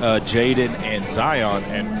 Ian, Jaden, and Zion.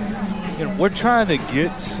 And we're trying to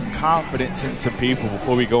get some confidence in some people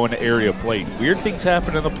before we go into area play. Weird things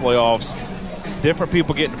happen in the playoffs. Different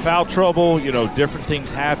people get in foul trouble. Different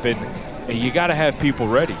things happen, and you got to have people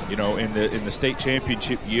ready. In the state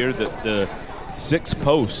championship year, the sixth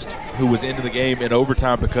post who was into the game in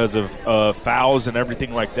overtime because of fouls and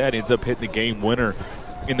everything like that ends up hitting the game winner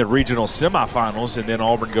in the regional semifinals, and then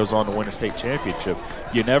Auburn goes on to win a state championship.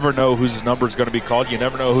 You never know whose number is going to be called. You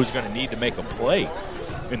never know who's going to need to make a play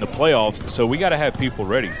in the playoffs. So we got to have people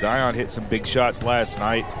ready. Zion hit some big shots last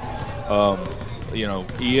night.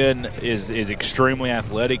 Ian is extremely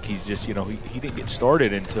athletic. He's just, he didn't get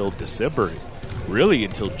started until December, really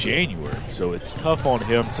until January. So it's tough on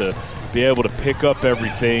him to be able to pick up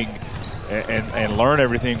everything and learn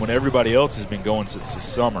everything when everybody else has been going since the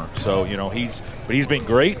summer. So, he's been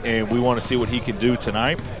great, and we want to see what he can do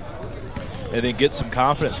tonight and then get some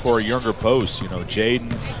confidence for a younger post.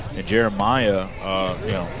 Jaden and Jeremiah,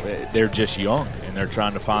 they're just young, and they're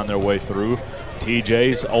trying to find their way through.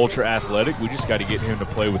 TJ's ultra athletic. We just got to get him to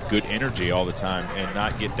play with good energy all the time and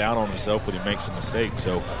not get down on himself when he makes a mistake.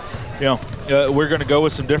 So, we're going to go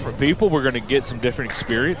with some different people. We're going to get some different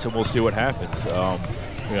experience, and we'll see what happens.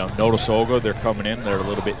 Notasulga, they're coming in. They're a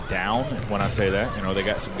little bit down when I say that. They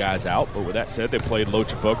got some guys out. But with that said, they played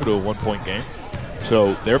Lochapoka to a one-point game.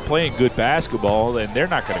 So they're playing good basketball, and they're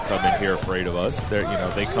not going to come in here afraid of us. They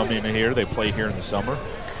come in here. They play here in the summer.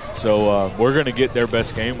 So we're going to get their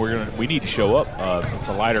best game. We need to show up. It's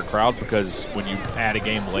a lighter crowd because when you add a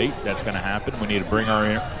game late, that's going to happen. We need to bring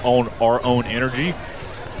our own energy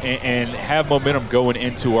and have momentum going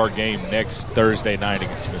into our game next Thursday night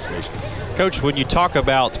against Smith Station. Coach, when you talk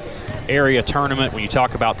about area tournament, when you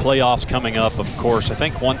talk about playoffs coming up, of course, I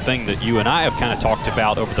think one thing that you and I have kind of talked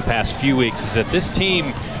about over the past few weeks is that this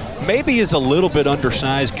team maybe is a little bit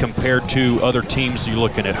undersized compared to other teams. You're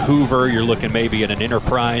looking at Hoover, you're looking maybe at an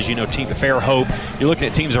Enterprise, team Fairhope. You're looking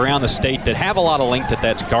at teams around the state that have a lot of length at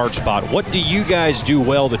that guard spot. What do you guys do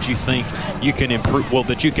well that you think you can improve,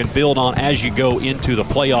 that you can build on as you go into the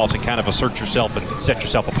playoffs and kind of assert yourself and set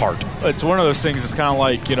yourself apart? It's one of those things. It's kind of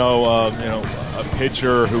like a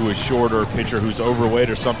pitcher who is short or a pitcher who's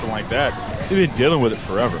overweight or something like that. We've been dealing with it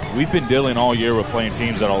forever. We've been dealing all year with playing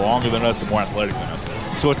teams that are longer than us and more athletic than us.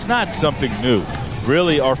 So it's not something new.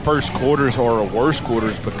 Really, our first quarters are our worst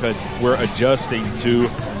quarters because we're adjusting to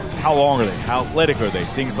how long are they, how athletic are they,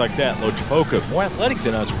 things like that. Lochapoka, more athletic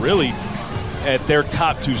than us, really, at their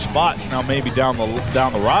top two spots. Now, maybe down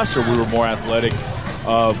the roster, we were more athletic.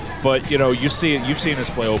 But you've seen us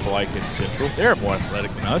play Opelika and Central. They're more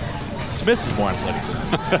athletic than us. Smith is more athletic than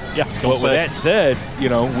us. But with that said,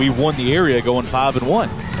 we won the area going 5-1,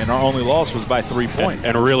 and our only loss was by 3 points.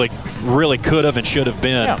 And really could have and should have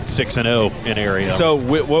been 6-0 in area. So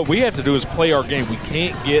what we have to do is play our game. We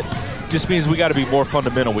can't just means we got to be more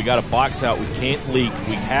fundamental. We got to box out. We can't leak.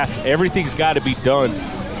 Everything's got to be done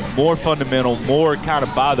more fundamental, more kind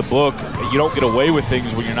of by the book. You don't get away with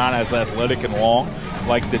things when you're not as athletic and long.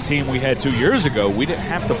 Like the team we had 2 years ago, we didn't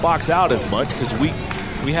have to box out as much because we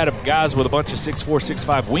had guys with a bunch of 6'4",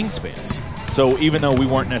 6'5" wingspans. So even though we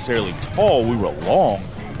weren't necessarily tall, we were long.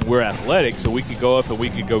 We're athletic, so we could go up and we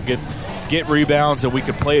could go get rebounds, and we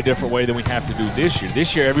could play a different way than we have to do this year.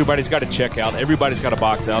 This year, everybody's got to check out, everybody's got to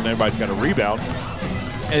box out, and everybody's got to rebound.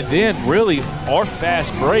 And then, really, our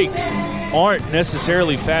fast breaks aren't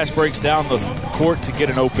necessarily fast breaks down the court to get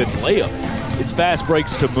an open layup. It's fast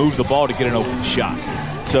breaks to move the ball to get an open shot.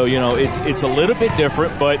 So, it's a little bit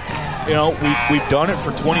different, but you know, we've done it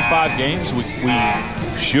for 25 games. We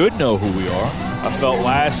should know who we are. I felt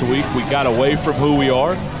last week we got away from who we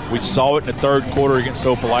are. We saw it in the third quarter against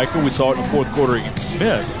Opelika. We saw it in the fourth quarter against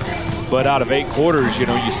Smith. But out of 8 quarters, you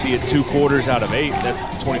know, you see it 2 quarters out of 8. That's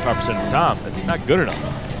 25% of the time. That's not good enough.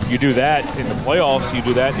 You do that in the playoffs, you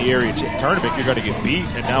do that in the area tournament, you're going to get beat.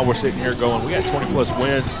 And now we're sitting here going, we got 20-plus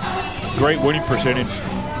wins, great winning percentage,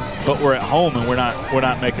 but we're at home and we're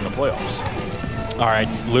not making the playoffs. All right,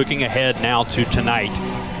 looking ahead now to tonight,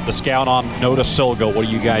 the scout on Notasulga. What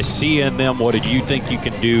do you guys see in them? What do you think you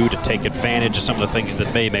can do to take advantage of some of the things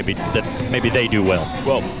that maybe they do well?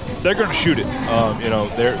 Well, they're going to shoot it. You know,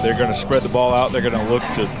 they're going to spread the ball out. They're going to look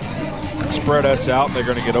to spread us out. They're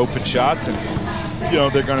going to get open shots, and you know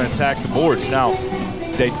they're going to attack the boards. Now,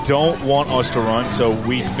 they don't want us to run, so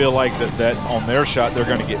we feel like that on their shot they're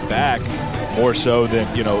going to get back more so than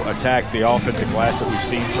attack the offensive glass that we've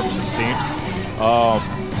seen from some teams.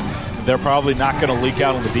 They're probably not going to leak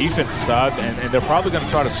out on the defensive side, and they're probably going to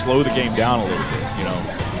try to slow the game down a little bit. You know,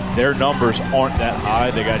 their numbers aren't that high.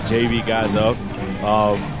 They got JV guys up.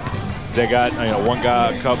 They got one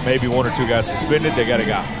guy, maybe 1 or 2 guys suspended. They got a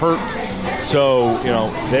guy hurt. So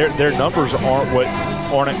their numbers aren't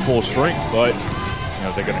at full strength, but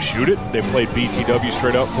they're going to shoot it. They played BTW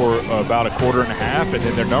straight up for about a quarter and a half, and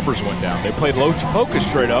then their numbers went down. They played Lochapoka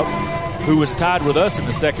straight up, who was tied with us in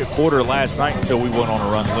the second quarter last night until we went on a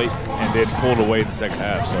run late and then pulled away in the second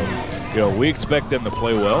half. So, we expect them to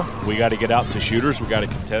play well. We got to get out to shooters. We got to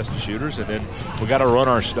contest the shooters, and then we got to run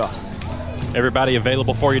our stuff. Everybody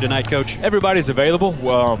available for you tonight, Coach? Everybody's available.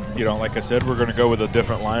 Well, like I said, we're going to go with a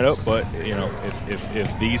different lineup. But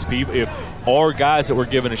if these people, if our guys that we're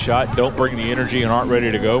giving a shot don't bring the energy and aren't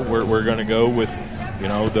ready to go, we're going to go with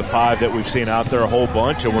the 5 that we've seen out there a whole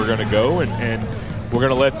bunch, and we're going to go and we're going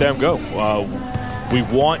to let them go. We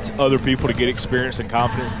want other people to get experience and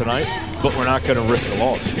confidence tonight, but we're not going to risk a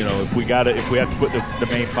loss. If we have to put the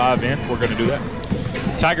main 5 in, we're going to do that.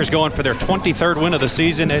 Tigers going for their 23rd win of the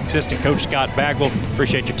season. Assistant Coach Scott Bagwell.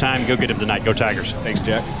 Appreciate your time. Go get him tonight. Go Tigers. Thanks,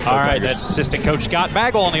 Jack. All right, that's Assistant Coach Scott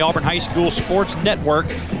Bagwell on the Auburn High School Sports Network.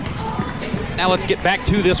 Now let's get back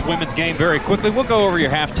to this women's game very quickly. We'll go over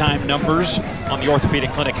your halftime numbers on the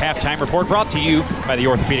Orthopedic Clinic Halftime Report, brought to you by the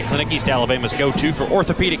Orthopedic Clinic, East Alabama's go-to for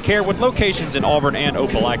orthopedic care, with locations in Auburn and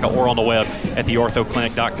Opelika, or on the web at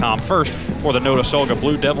theorthoclinic.com. First, for the Notasulga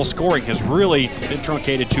Blue Devils, scoring has really been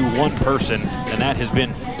truncated to one person, and that has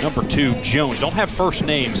been number 2, Jones. Don't have first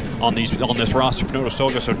names on this roster for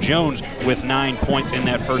Notasulga, so Jones with 9 points in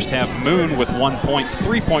that first half. Moon with 1 point,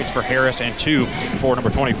 3 points for Harris, and 2 for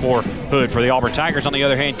number 24, Hood. For the Auburn Tigers, on the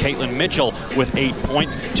other hand, Caitlin Mitchell with 8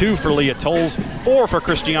 points, 2 for Leah Tolles, 4 for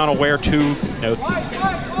Christiana Ware, 2.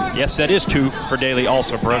 Yes, that is 2 for Daly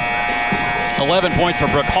Alsobrook. 11 points for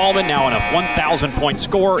Brooke Hallman, now in a 1,000-point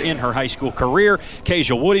score in her high school career.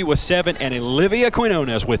 Kasia Woody with 7, and Olivia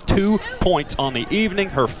Quinones with 2 points on the evening,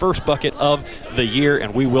 her first bucket of the year,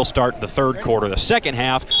 and we will start the third quarter. The second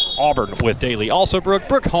half, Auburn with Daly Alsobrook,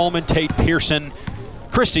 Brooke Hallman, Tate Pearson,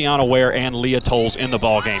 Christiana Ware, and Leah Tolles in the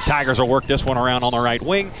ballgame. Tigers will work this one around on the right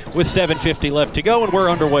wing with 7:50 left to go, and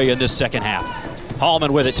we're underway in this second half.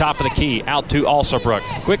 Hallman with it, top of the key, out to Alsobrook.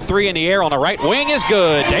 Quick 3 in the air on the right wing is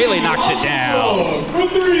good. Daly knocks it down.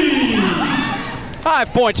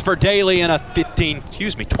 5 points for Daly and a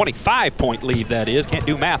 25-point lead, that is. Can't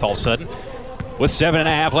do math all of a sudden. With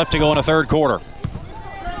 7.5 left to go in the third quarter.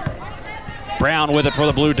 Brown with it for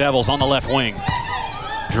the Blue Devils on the left wing.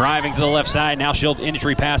 Driving to the left side, now she'll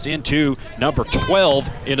entry pass into number 12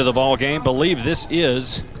 into the ball game. Believe this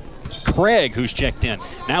is Craig who's checked in.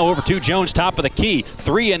 Now over to Jones, top of the key.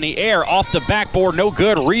 3 in the air, off the backboard, no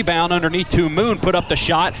good. Rebound underneath to Moon, put up the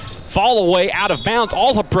shot. Fall away, out of bounds.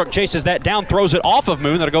 Alsobrook chases that down, throws it off of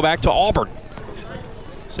Moon. That'll go back to Auburn.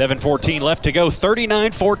 7:14 left to go.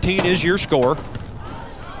 39-14 is your score,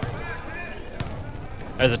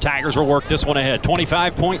 as the Tigers will work this one ahead.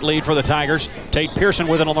 25-point lead for the Tigers. Tate Pearson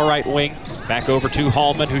with it on the right wing. Back over to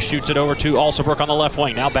Hallman, who shoots it over to Alsobrook on the left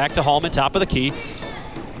wing. Now back to Hallman, top of the key.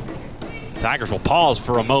 Tigers will pause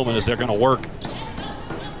for a moment as they're going to work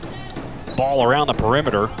ball around the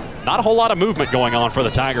perimeter. Not a whole lot of movement going on for the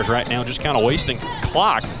Tigers right now, just kind of wasting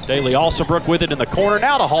clock. Daly Alsobrook with it in the corner.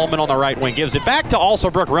 Now to Hallman on the right wing. Gives it back to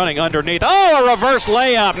Alsobrook running underneath. Oh, a reverse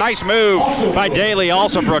layup. Nice move by Daly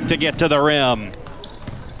Alsobrook to get to the rim.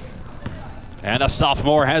 And a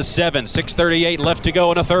sophomore has 7. 6:38 left to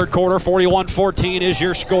go in the third quarter. 41-14 is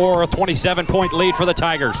your score. A 27-point lead for the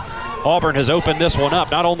Tigers. Auburn has opened this one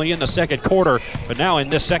up, not only in the second quarter, but now in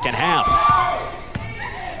this second half.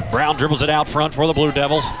 Brown dribbles it out front for the Blue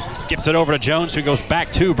Devils. Skips it over to Jones, who goes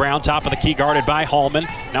back to Brown. Top of the key, guarded by Hallman.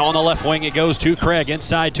 Now on the left wing, it goes to Craig.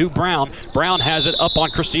 Inside to Brown. Brown has it up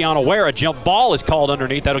on Cristiano Ware. A jump ball is called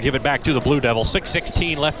underneath. That'll give it back to the Blue Devils.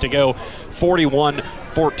 6:16 left to go.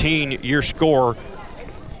 41-14 your score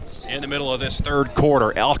in the middle of this third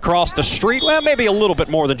quarter. Across the street, well, maybe a little bit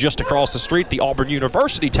more than just across the street, the Auburn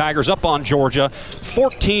University Tigers up on Georgia,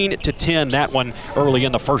 14-10, that one early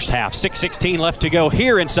in the first half. 6:16 left to go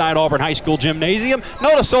here inside Auburn High School Gymnasium.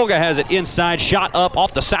 Notasulga has it inside, shot up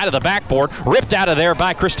off the side of the backboard, ripped out of there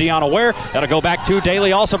by Cristiano Ware. That'll go back to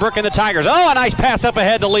Daly Alsabrook and the Tigers. Oh, a nice pass up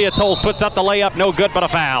ahead to Leah Tolles, puts up the layup, no good, but a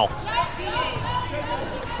foul.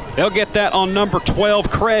 They'll get that on number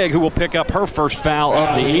 12, Craig, who will pick up her first foul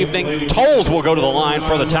of the evening. Tolles will go to the line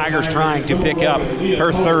for the Tigers, trying to pick up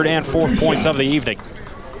her third and fourth points of the evening.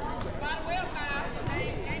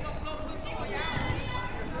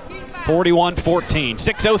 (41-14).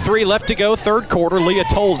 6:03 left to go, third quarter. Leah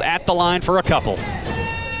Tolles at the line for a couple.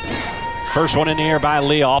 First one in the air by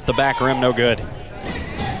Leah, off the back rim, no good.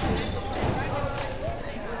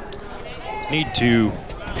 Need to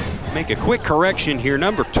make a quick correction here.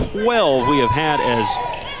 Number 12 we have had as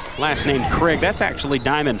last name Craig. That's actually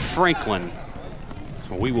Diamond Franklin.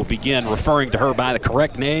 So we will begin referring to her by the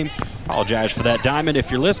correct name. Apologize for that, Diamond, if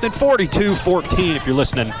you're listening. 42-14 if you're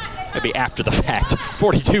listening maybe after the fact.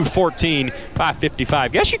 42-14,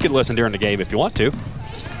 5:55. Guess you could listen during the game if you want to.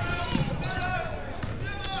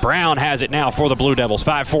 Brown has it now for the Blue Devils.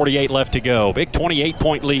 5:48 left to go. Big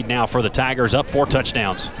 28-point lead now for the Tigers, up 4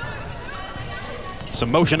 touchdowns. Some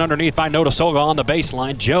motion underneath by Notasulga on the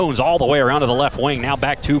baseline. Jones all the way around to the left wing. Now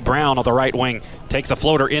back to Brown on the right wing. Takes the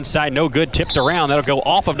floater inside, no good, tipped around. That'll go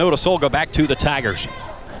off of Notasulga back to the Tigers.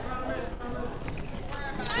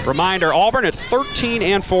 Reminder, Auburn at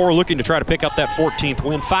 13-4, looking to try to pick up that 14th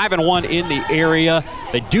win. 5-1 in the area.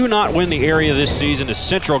 They do not win the area this season, as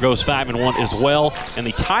Central goes 5-1 as well. And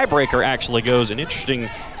the tiebreaker actually goes, an interesting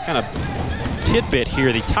kind of tidbit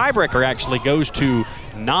here, the tiebreaker actually goes to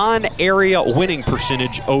non-area winning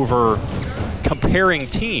percentage over comparing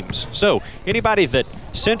teams. So anybody that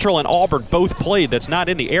Central and Auburn both played that's not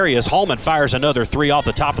in the areas, Hallman fires another three off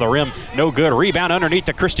the top of the rim, no good. Rebound underneath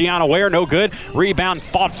to Cristiano Ware, no good. Rebound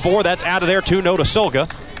fought for, that's out of there to Notasulga.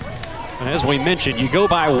 And as we mentioned, you go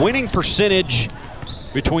by winning percentage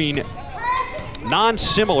between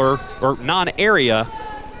non-similar or non-area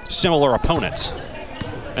similar opponents.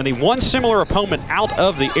 And the one similar opponent out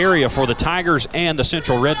of the area for the Tigers and the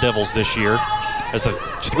Central Red Devils this year, as the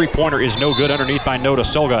three-pointer is no good underneath by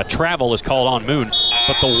Notasulga. Travel is called on Moon.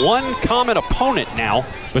 But the one common opponent now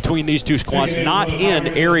between these two squads, not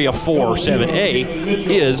in Area 4 or 7A,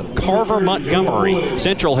 is Carver Montgomery.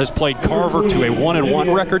 Central has played Carver to a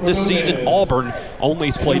 1-1 record this season. Auburn only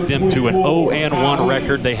has played them to an 0-1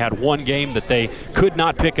 record. They had one game that they could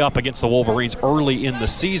not pick up against the Wolverines early in the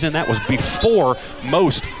season. That was before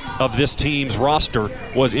most of this team's roster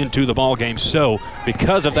was into the ball game. So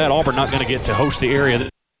because of that, Auburn not going to get to host the area.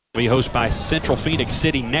 Be hosted by Central Phoenix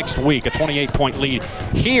City next week, a 28-point lead.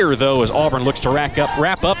 Here, though, as Auburn looks to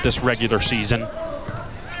wrap up this regular season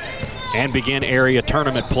and begin area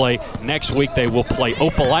tournament play. Next week, they will play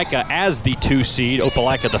Opelika as the 2 seed,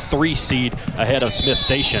 Opelika the 3 seed ahead of Smith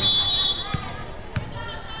Station.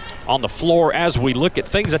 On the floor as we look at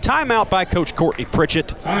things, a timeout by Coach Courtney Pritchett.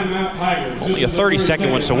 Timeout Tigers. Only a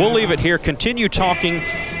 30-second one, so we'll leave it here. Continue talking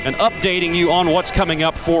and updating you on what's coming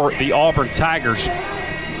up for the Auburn Tigers.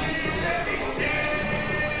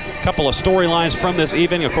 Couple of storylines from this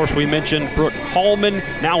evening. Of course, we mentioned Brooke Hallman,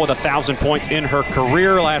 now with 1,000 points in her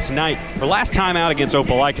career. Last time out against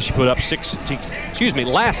Opelika, she put up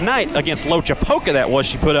last night against Lochapoka, that was,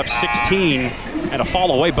 she put up 16 and a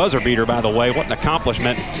fall-away buzzer beater, by the way. What an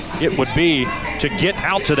accomplishment it would be to get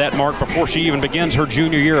out to that mark before she even begins her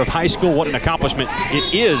junior year of high school. What an accomplishment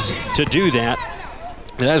it is to do that.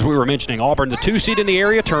 And as we were mentioning, Auburn, the 2 seed in the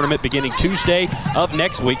area tournament beginning Tuesday of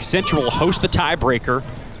next week. Central will host the tiebreaker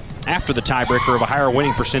after the tiebreaker of a higher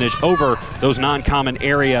winning percentage over those non-common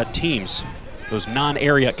area teams, those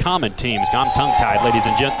non-area common teams. I'm tongue-tied, ladies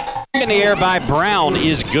and gentlemen. In the air by Brown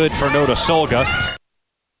is good for Notasulga.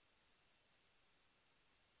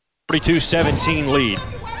 42-17 lead.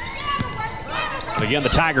 But again, the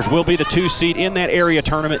Tigers will be the 2 seed in that area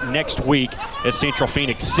tournament next week at Central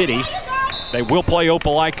Phoenix City. They will play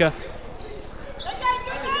Opelika,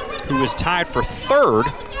 who is tied for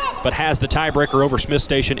 3rd, but has the tiebreaker over Smith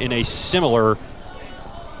Station in a similar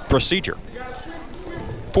procedure.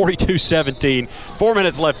 42-17, 4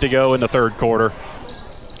 minutes left to go in the third quarter.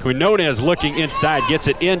 Quinones looking inside, gets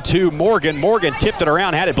it into Morgan. Morgan tipped it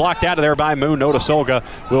around, had it blocked out of there by Moon. Notasulga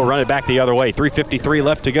will run it back the other way. 3:53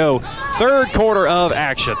 left to go. Third quarter of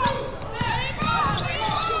action.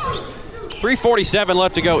 3:47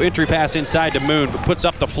 left to go. Entry pass inside to Moon, but puts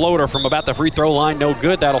up the floater from about the free throw line. No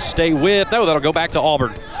good. That'll stay with. No, that'll go back to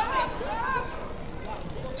Auburn.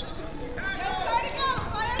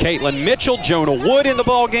 Caitlin Mitchell, Jonah Wood in the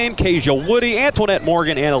ball game, Kasia Woody, Antoinette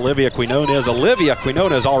Morgan, and Olivia Quinones. Olivia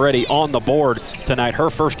Quinones already on the board tonight, her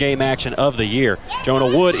first game action of the year.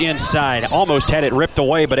 Jonah Wood inside, almost had it ripped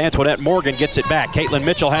away, but Antoinette Morgan gets it back. Caitlin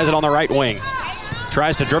Mitchell has it on the right wing.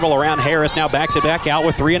 Tries to dribble around Harris, now backs it back out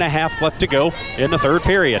with 3.5 left to go in the third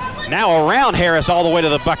period. Now around Harris all the way to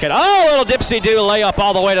the bucket. Oh, little dipsy-do layup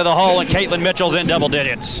all the way to the hole, and Caitlin Mitchell's in double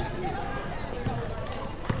digits.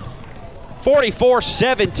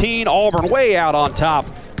 44-17, Auburn way out on top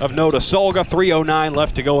of Notasulga. 3:09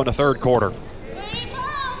 left to go in the third quarter.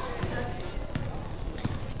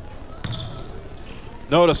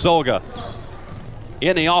 Notasulga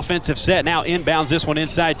in the offensive set, now inbounds this one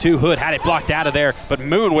inside to Hood. Had it blocked out of there, but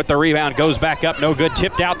Moon with the rebound goes back up, no good.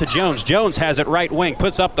 Tipped out to Jones. Jones has it right wing,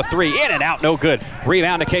 puts up the three, in and out, no good.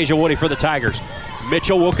 Rebound to Kasia Woody for the Tigers.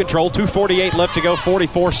 Mitchell will control, 2:48 left to go.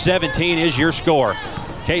 44-17 is your score.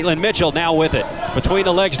 Caitlin Mitchell now with it. Between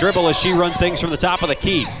the legs dribble as she runs things from the top of the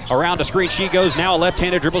key. Around the screen she goes, now a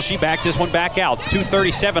left-handed dribble. She backs this one back out.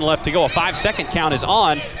 2:37 left to go. A 5-second count is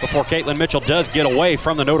on before Caitlin Mitchell does get away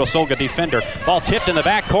from the Notasulga defender. Ball tipped in the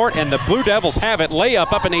backcourt, and the Blue Devils have it.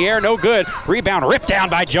 Layup up in the air, no good. Rebound ripped down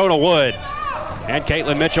by Jonah Wood. And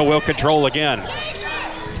Caitlin Mitchell will control again.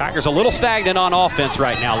 Tigers a little stagnant on offense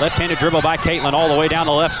right now. Left-handed dribble by Caitlin all the way down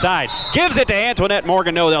the left side. Gives it to Antoinette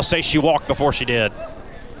Morgan. No, they'll say she walked before she did.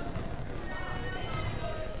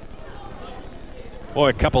 Boy,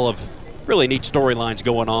 a couple of really neat storylines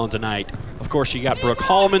going on tonight. Of course, you got Brooke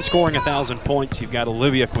Hallman scoring 1,000 points. You've got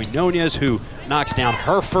Olivia Quinones, who knocks down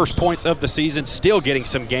her first points of the season, still getting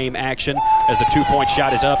some game action as a 2-point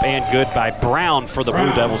shot is up and good by Brown for the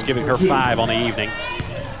Blue Devils, giving her 5 on the evening.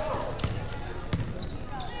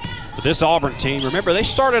 But this Auburn team, remember, they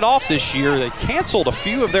started off this year, they canceled a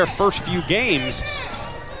few of their first few games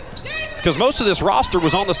because most of this roster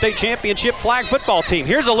was on the state championship flag football team.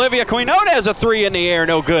 Here's Olivia Quinones, a three in the air,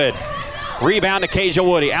 no good. Rebound to Kasia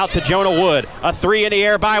Woody, out to Jonah Wood. A three in the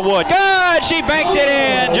air by Wood. Good, she banked it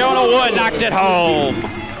in. Jonah Wood knocks it home.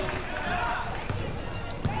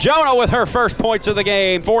 Jonah with her first points of the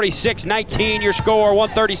game. 46-19 your score,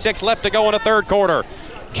 1:36 left to go in the third quarter.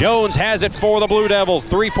 Jones has it for the Blue Devils.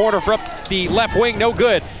 Three-pointer from the left wing, no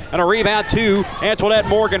good. And a rebound to Antoinette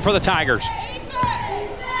Morgan for the Tigers.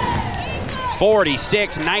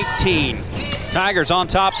 46-19. Tigers on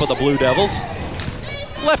top of the Blue Devils.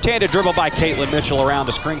 Left-handed dribble by Caitlin Mitchell around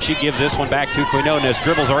the screen. She gives this one back to Quinones.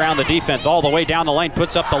 Dribbles around the defense all the way down the lane.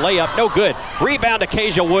 Puts up the layup. No good. Rebound to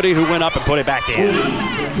Kasia Woody, who went up and put it back in.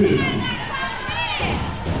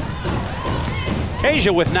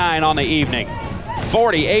 Kasia with 9 on the evening.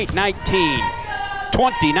 48-19.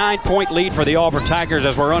 29-point lead for the Auburn Tigers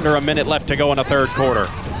as we're under a minute left to go in the third quarter.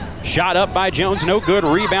 Shot up by Jones, no good.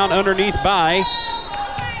 Rebound underneath by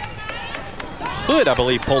Hood, I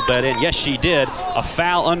believe, pulled that in. Yes, she did. A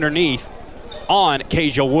foul underneath on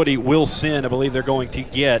Kasia Woody will send. I believe they're going to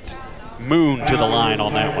get Moon to the line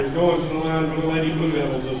on that one. Going to the line for the Lady Blue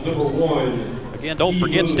Devils is number 1. Again, don't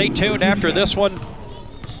forget, stay tuned after this one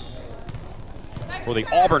for the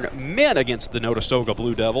Auburn men against the Notasulga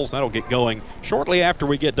Blue Devils. That'll get going shortly after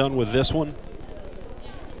we get done with this one.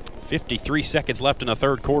 53 seconds left in the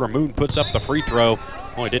third quarter. Moon puts up the free throw.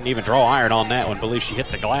 Boy, didn't even draw iron on that one. Believe she hit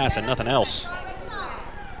the glass and nothing else.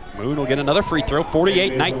 Moon will get another free throw.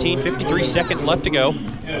 48-19, 53 seconds left to go.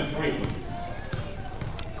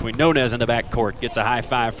 Quinones in the backcourt gets a high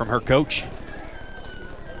five from her coach.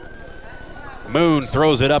 Moon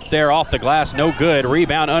throws it up there off the glass, no good.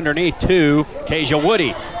 Rebound underneath to Kasia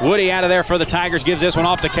Woody. Woody out of there for the Tigers, gives this one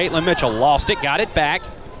off to Caitlin Mitchell. Lost it, got it back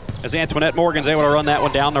as Antoinette Morgan's able to run that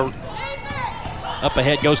one down. Up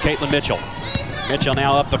ahead goes Caitlin Mitchell. Mitchell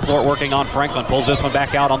now up the floor working on Franklin. Pulls this one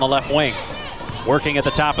back out on the left wing. Working at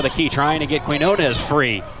the top of the key, trying to get Quinones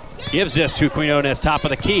free. Gives this to Quinones, top of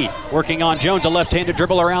the key. Working on Jones, a left-handed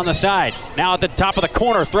dribble around the side. Now at the top of the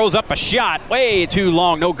corner, throws up a shot. Way too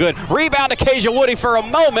long, no good. Rebound to Kasia Woody for a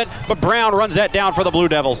moment, but Brown runs that down for the Blue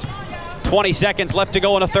Devils. 20 seconds left to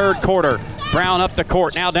go in the third quarter. Brown up the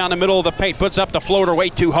court, now down the middle of the paint, puts up the floater way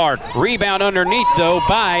too hard. Rebound underneath, though,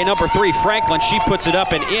 by number 3, Franklin. She puts it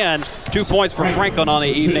up and in. 2 points for Franklin on the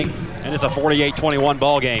evening, and it's a 48-21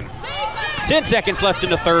 ball game. 10 seconds left in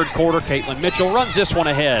the third quarter. Caitlin Mitchell runs this one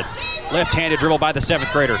ahead. Left-handed dribble by the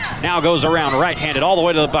 7th grader. Now goes around right-handed all the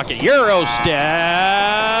way to the bucket. Euro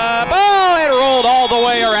step. Oh, it rolled all the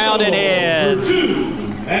way around and in.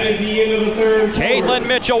 That is the end of the third. Caitlin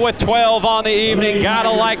Mitchell with 12 on the evening.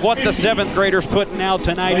 Gotta like what the 7th graders putting out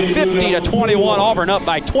tonight. 50-21. Auburn up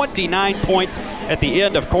by 29 points at the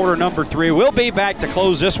end of quarter number 3. We'll be back to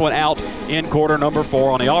close this one out in quarter number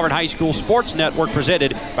 4 on the Auburn High School Sports Network,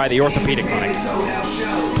 presented by the Orthopedic Clinic.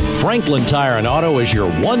 Franklin Tire and Auto is your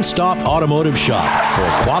one-stop automotive shop.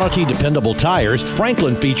 For quality, dependable tires,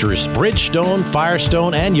 Franklin features Bridgestone,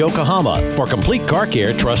 Firestone, and Yokohama. For complete car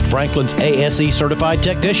care, trust Franklin's ASE certified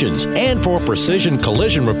technicians. And for precision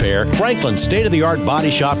collision repair, Franklin's state-of-the-art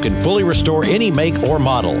body shop can fully restore any make or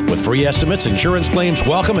model. With free estimates, insurance claims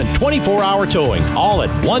welcome, and 24-hour towing, all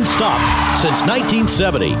at one stop. Since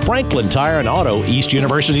 1970, Franklin Tire and Auto, East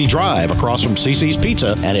University Drive, across from CC's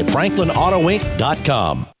Pizza, and at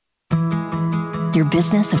FranklinAutoInc.com. Your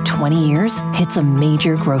business of 20 years hits a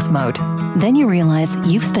major growth mode. Then you realize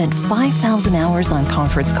you've spent 5,000 hours on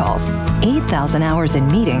conference calls, 8,000 hours in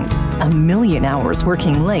meetings, 1,000,000 hours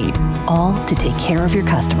working late, all to take care of your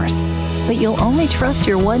customers. But you'll only trust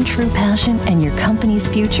your one true passion and your company's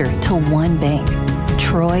future to one bank,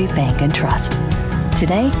 Troy Bank and Trust.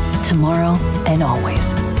 Today, tomorrow, and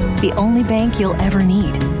always. The only bank you'll ever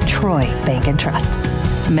need, Troy Bank and Trust.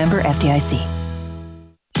 Member FDIC.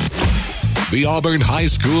 The Auburn High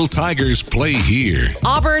School Tigers play here.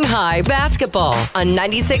 Auburn High basketball on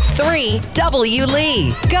 96.3 W.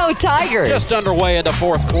 Lee. Go Tigers! Just underway in the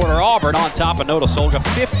 4th quarter. Auburn on top of Notasulga,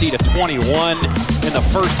 50-21 in the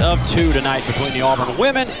first of 2 tonight between the Auburn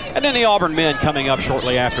women and then the Auburn men coming up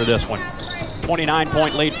shortly after this one.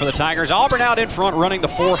 29-point lead for the Tigers. Auburn out in front running the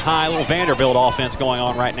 4-high. Little Vanderbilt offense going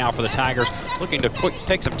on right now for the Tigers. Looking to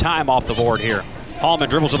take some time off the board here. Hallman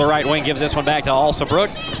dribbles to the right wing, gives this one back to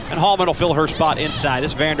Alsabrook, and Hallman will fill her spot inside.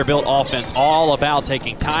 This Vanderbilt offense all about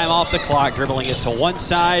taking time off the clock, dribbling it to one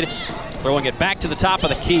side, throwing it back to the top of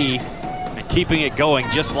the key, and keeping it going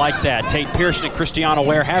just like that. Tate Pearson and Christiana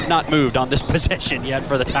Ware have not moved on this possession yet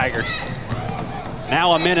for the Tigers.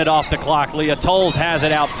 Now a minute off the clock. Leah Tolles has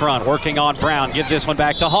it out front, working on Brown, gives this one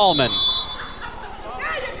back to Hallman.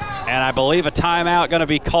 And I believe a timeout going to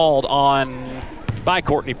be called by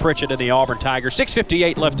Courtney Pritchett and the Auburn Tigers.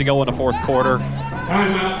 6:58 left to go in the 4th quarter.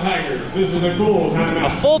 Timeout Tigers. This is a full timeout. A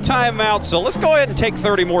full timeout, so let's go ahead and take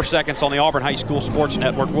 30 more seconds on the Auburn High School Sports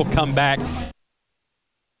Network. We'll come back.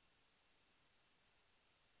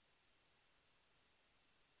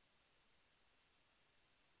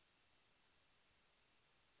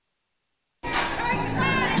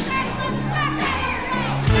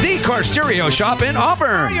 The Car Stereo Shop in Auburn.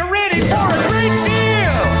 Are you ready for a great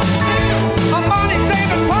deal? A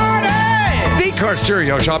money-saving party! The Car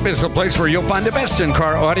Stereo Shop is the place where you'll find the best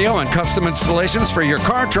in-car audio and custom installations for your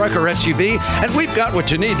car, truck, or SUV, and we've got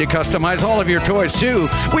what you need to customize all of your toys, too.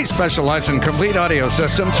 We specialize in complete audio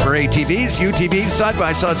systems for ATVs, UTVs,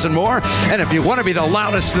 side-by-sides, and more. And if you want to be the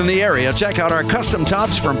loudest in the area, check out our custom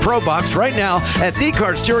tops from ProBox right now at The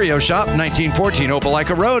Car Stereo Shop, 1914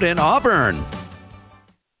 Opelika Road in Auburn.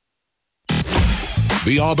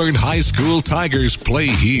 The Auburn High School Tigers play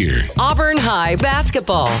here. Auburn High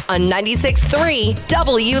basketball on 96.3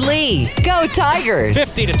 W. Lee. Go Tigers!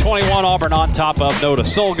 50-21 Auburn on top of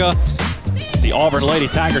Notasulga. It's the Auburn Lady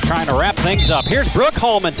Tigers trying to wrap things up. Here's Brooke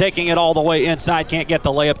Hallman taking it all the way inside. Can't get the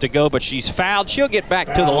layup to go, but she's fouled. She'll get back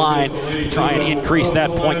to the line, try and increase that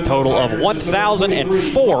point total of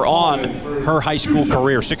 1,004 on her high school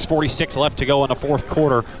career. 6:46 left to go in the 4th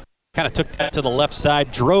quarter. Kind of took that to the left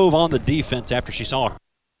side, drove on the defense after she saw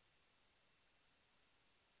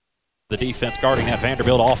the defense guarding that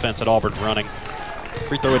Vanderbilt offense that Auburn's running.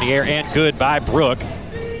 Free throw in the air and good by Brooke.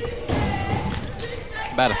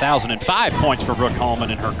 About 1,005 points for Brooke Hallman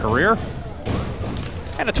in her career.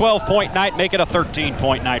 And a 12-point night, make it a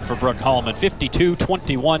 13-point night for Brooke Hallman.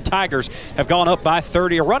 52-21. Tigers have gone up by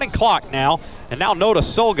 30. A running clock now. And now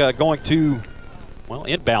Notasulga going to,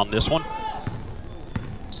 inbound this one.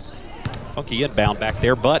 Funky inbound back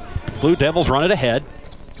there, but Blue Devils run it ahead.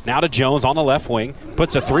 Now to Jones on the left wing.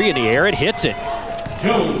 Puts a 3 in the air and hits it.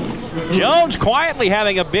 Jones quietly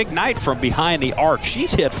having a big night from behind the arc.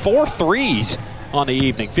 She's hit 4 threes on the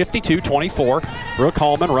evening. 52-24. Brooke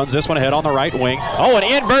Hallman runs this one ahead on the right wing. Oh, an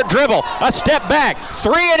invert dribble. A step back.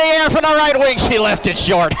 3 in the air from the right wing. She left it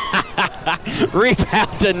short.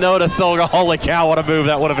 Rebound to Notasulga. Holy cow, what a move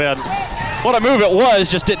that would have been. What a move it was,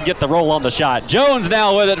 just didn't get the roll on the shot. Jones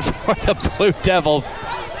now with it for the Blue Devils.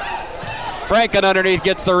 Franken underneath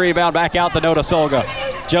gets the rebound, back out to Notasulga.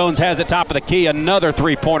 Jones has it top of the key. Another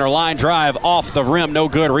three-pointer line drive off the rim. No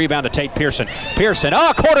good. Rebound to Tate Pearson.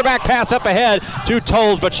 Quarterback pass up ahead to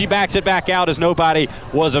Tolles, but she backs it back out as nobody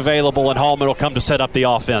was available, and Hallman will come to set up the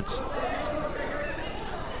offense.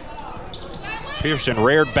 Pearson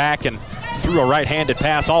reared back and threw a right-handed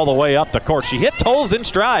pass all the way up the court. She hit Tolles in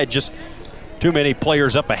stride. Just too many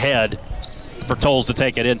players up ahead for Tolles to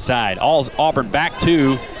take it inside. Auburn back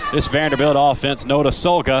to this Vanderbilt offense.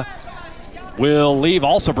 Notasulga will leave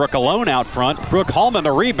Alsabrook alone out front. Brooke Hallman,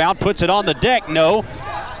 the rebound, puts it on the deck. No.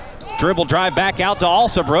 Dribble drive back out to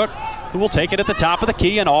Alsabrook, who will take it at the top of the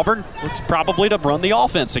key, and Auburn looks probably to run the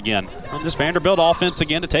offense again. Run this Vanderbilt offense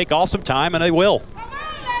again to take off some time, and they will.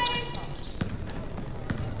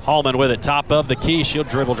 Hallman with it top of the key. She'll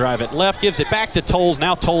dribble drive it left, gives it back to Tolles.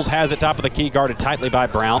 Now Tolles has it top of the key, guarded tightly by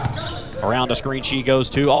Brown. Around the screen she goes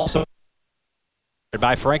to, also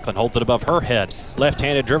by Franklin, holds it above her head.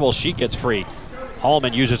 Left-handed dribble, she gets free.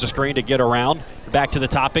 Hallman uses the screen to get around. Back to the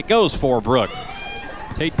top it goes for Brooke.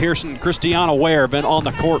 Tate Pearson and Christiana Ware have been on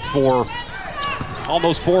the court for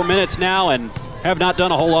almost 4 minutes now and have not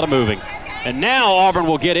done a whole lot of moving. And now Auburn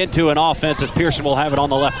will get into an offense as Pearson will have it on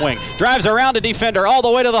the left wing. Drives around a defender all the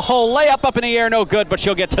way to the hole. Layup up in the air, no good, but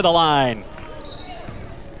she'll get to the line.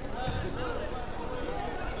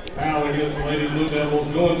 Foul against the Lady Blue Devils.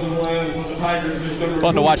 Going to the line for the Tigers is number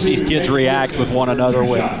Fun to watch 22, these kids react with one another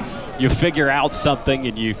when you figure out something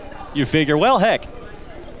and you figure, well, heck,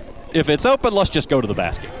 if it's open, let's just go to the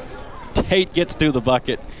basket. Tate gets to the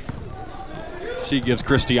bucket. She gives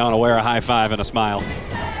Christiana Ware a high five and a smile.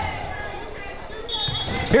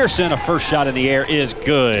 Pearson, a first shot in the air is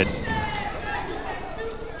good.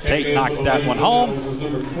 Tate knocks that one home.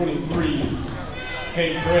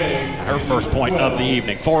 Her first point of the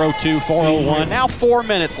evening. 4:02, 4:01. Now 4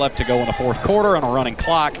 minutes left to go in the fourth quarter on a running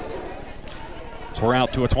clock. So we're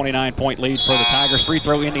out to a 29-point lead for the Tigers. Free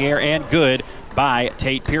throw in the air and good by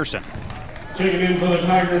Tate Pearson. Checking in for the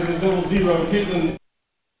Tigers is 0-0, Caitlin.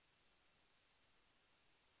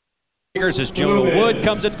 Tigers as Jonah Wood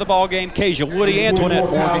comes into the ballgame. Kasia Woody, Antoinette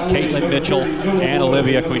Morgan, Caitlin Mitchell, and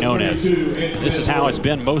Olivia Quinones. This is how it's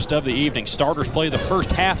been most of the evening. Starters play the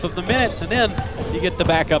first half of the minutes, and then you get the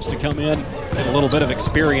backups to come in and a little bit of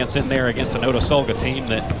experience in there against the Notasulga team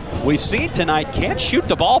that we've seen tonight can't shoot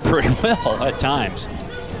the ball pretty well at times.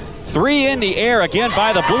 Three in the air again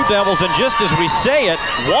by the Blue Devils, and just as we say it,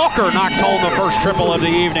 Walker knocks home the first triple of the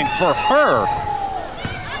evening for her.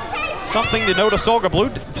 Something the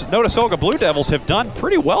Notasulga Blue Devils have done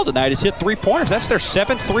pretty well tonight is hit three-pointers. That's their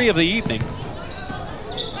 7th three of the evening.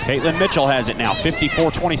 Caitlin Mitchell has it now,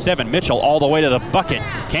 54-27. Mitchell all the way to the bucket.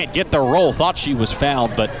 Can't get the roll. Thought she was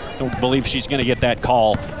fouled, but don't believe she's going to get that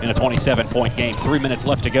call in a 27-point game. 3 minutes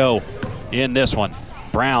left to go in this one.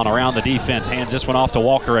 Brown around the defense, hands this one off to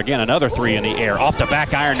Walker again. Another three in the air. Off the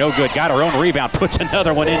back iron, no good. Got her own rebound, puts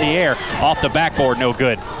another one in the air. Off the backboard, no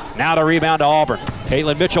good. Now the rebound to Auburn.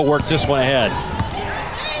 Caitlin Mitchell works this one ahead.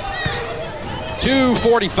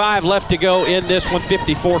 2:45 left to go in this one.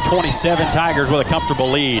 54-27, Tigers with a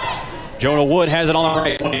comfortable lead. Jonah Wood has it on the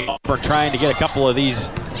right wing. Auburn trying to get a couple of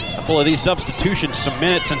these substitutions, some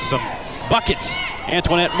minutes and some buckets.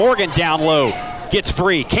 Antoinette Morgan down low. Gets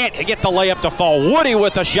free, can't get the layup to fall. Woody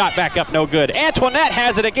with the shot back up, no good. Antoinette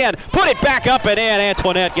has it again, put it back up and in.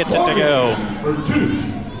 Antoinette gets it to go.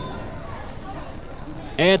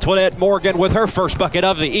 Antoinette Morgan with her first bucket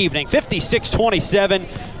of the evening. 56-27,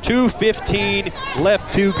 2:15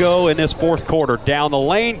 left to go in this fourth quarter. Down the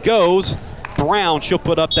lane goes Brown. She'll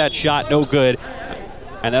put up that shot, no good.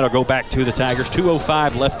 And that'll go back to the Tigers.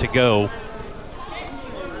 2:05 left to go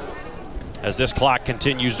as this clock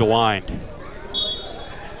continues to wind.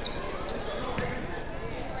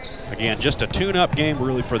 Again, just a tune-up game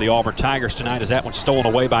really for the Auburn Tigers tonight as that one's stolen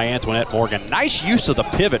away by Antoinette Morgan. Nice use of the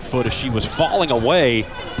pivot foot as she was falling away.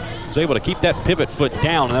 Was able to keep that pivot foot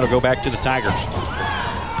down, and that'll go back to the Tigers.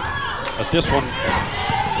 But this one,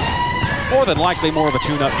 more than likely more of a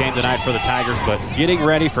tune-up game tonight for the Tigers, but getting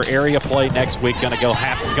ready for area play next week. Gonna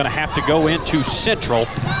have to go into Central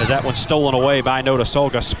as that one's stolen away by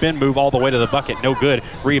Notasulga. Spin move all the way to the bucket, no good.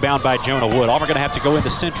 Rebound by Jonah Wood. Auburn gonna have to go into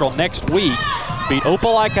Central next week. Beat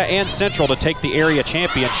Opelika and Central to take the area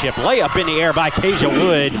championship. Layup in the air by Kasia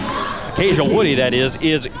Wood. Kasia Woody, that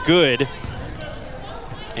is good.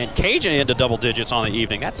 And Kasia into double digits on the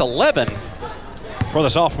evening. That's 11 for the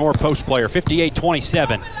sophomore post player.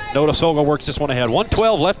 58-27. Notasulga works this one ahead.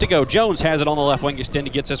 1:12 left to go. Jones has it on the left wing.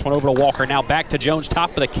 Extended, gets this one over to Walker. Now back to Jones, top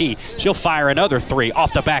of the key. She'll fire another three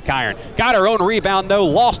off the back iron. Got her own rebound, though.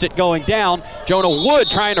 Lost it going down. Jonah Wood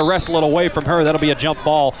trying to wrestle it away from her. That'll be a jump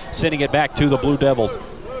ball, sending it back to the Blue Devils.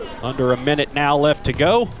 Under a minute now left to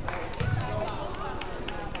go.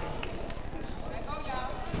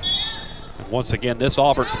 Once again, this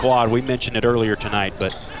Auburn squad, we mentioned it earlier tonight,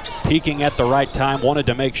 but peaking at the right time, wanted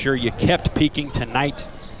to make sure you kept peaking tonight.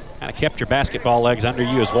 Kind of kept your basketball legs under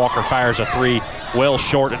you as Walker fires a three well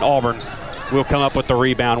short, and Auburn will come up with the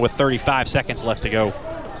rebound with 35 seconds left to go.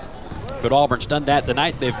 But Auburn's done that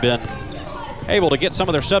tonight. They've been able to get some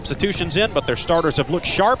of their substitutions in, but their starters have looked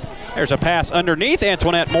sharp. There's a pass underneath.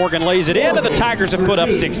 Antoinette Morgan lays it in, and the Tigers have put up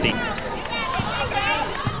 60.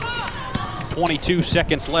 22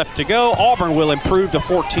 seconds left to go. Auburn will improve to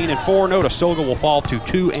 14-4. Notasulga will fall to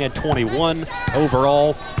 2-21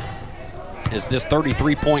 overall as this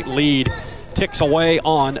 33-point lead ticks away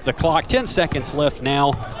on the clock. 10 seconds left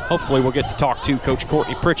now. Hopefully we'll get to talk to Coach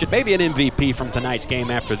Courtney Pritchett, maybe an MVP from tonight's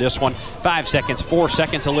game after this one. 5 seconds, 4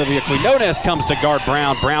 seconds. Olivia Quinones comes to guard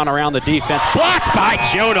Brown. Brown around the defense. Blocked by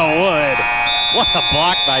Jonah Wood. What a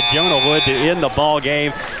block by Jonah Wood to end the ball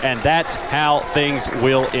game, and that's how things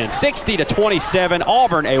will end. 60-27,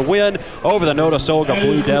 Auburn a win over the Notasulga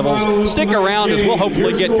Blue Devils. Stick around as we'll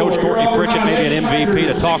hopefully get Coach Courtney Pritchett, maybe an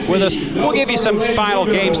MVP, to talk with us. We'll give you some final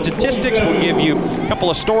game statistics. We'll give you a couple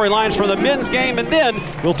of storylines for the men's game, and then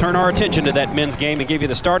we'll turn our attention to that men's game and give you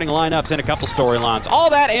the starting lineups and a couple storylines. All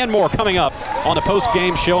that and more coming up on the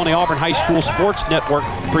post-game show on the Auburn High School Sports Network,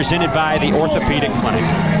 presented by the Orthopedic Clinic.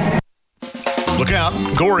 Look out,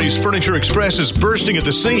 Gory's Furniture Express is bursting at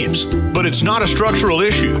the seams, but it's not a structural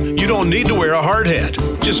issue. You don't need to wear a hard hat.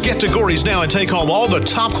 Just get to Gory's now and take home all the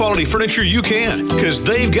top quality furniture you can, because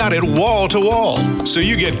they've got it wall to wall. So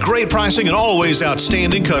you get great pricing and always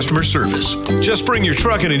outstanding customer service. Just bring your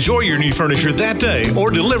truck and enjoy your new furniture that day, or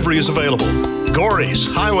delivery is available. Gory's,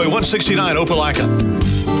 Highway 169, Opelika.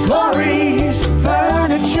 Gory's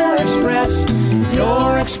Furniture Express,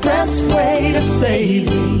 your express way to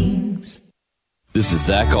savings. This is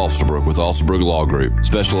Zach Alsterbrook with Alsterbrook Law Group,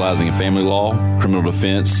 specializing in family law, criminal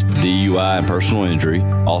defense, DUI, and personal injury.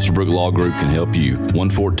 Alsterbrook Law Group can help you.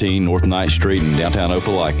 114 North Ninth Street in downtown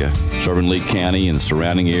Opelika, serving Lee County and the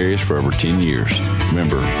surrounding areas for over 10 years.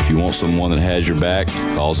 Remember, if you want someone that has your back,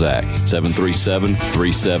 call Zach.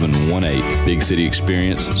 737-3718. Big city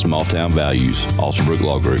experience, small town values. Alsterbrook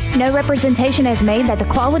Law Group. No representation is made that the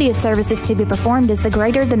quality of services to be performed is the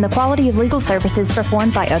greater than the quality of legal services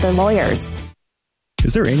performed by other lawyers.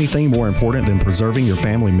 Is there anything more important than preserving your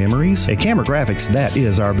family memories? At Camera Graphics, that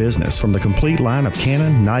is our business. From the complete line of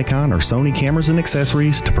Canon, Nikon, or Sony cameras and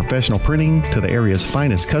accessories to professional printing to the area's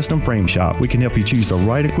finest custom frame shop, we can help you choose the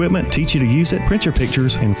right equipment, teach you to use it, print your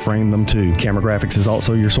pictures, and frame them too. Camera Graphics is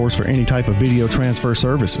also your source for any type of video transfer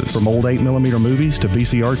services. From old 8mm movies to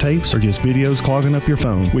VCR tapes or just videos clogging up your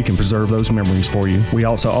phone, we can preserve those memories for you. We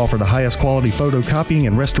also offer the highest quality photocopying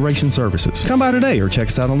and restoration services. Come by today or check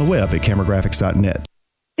us out on the web at cameragraphics.net.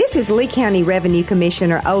 This is Lee County Revenue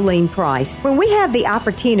Commissioner Olene Price. When we have the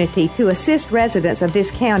opportunity to assist residents of this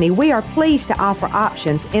county, we are pleased to offer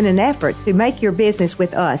options in an effort to make your business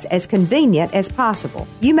with us as convenient as possible.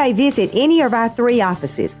 You may visit any of our 3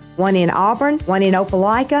 offices, one in Auburn, one in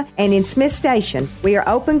Opelika, and in Smith Station. We are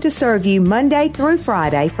open to serve you Monday through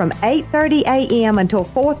Friday from 8:30 a.m. until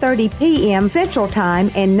 4:30 p.m. Central Time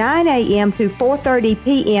and 9 a.m. to 4:30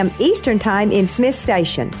 p.m. Eastern Time in Smith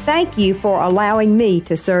Station. Thank you for allowing me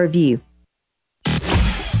to serve you.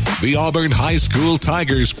 The Auburn High School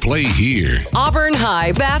Tigers play here. Auburn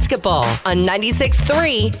High basketball on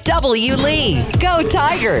 96.3 W. Lee. Go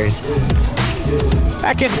Tigers!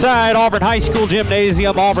 Back inside Auburn High School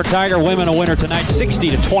Gymnasium, Auburn Tiger women a winner tonight,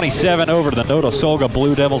 60-27 over the Notasulga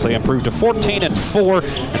Blue Devils. They improved to 14-4,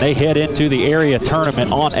 and they head into the area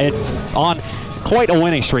tournament on quite a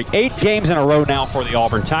winning streak. 8 games in a row now for the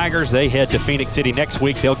Auburn Tigers. They head to Phoenix City next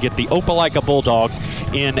week. They'll get the Opelika Bulldogs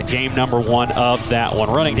in game number 1 of that one.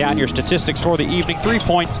 Running down your statistics for the evening, 3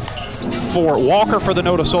 points for Walker for the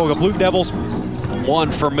Notasulga Blue Devils,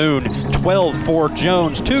 1 for Moon, 12 for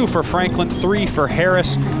Jones, 2 for Franklin, 3 for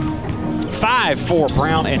Harris, 5 for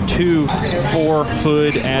Brown, and 2 for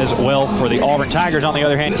Hood as well for the Auburn Tigers. On the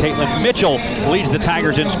other hand, Caitlin Mitchell leads the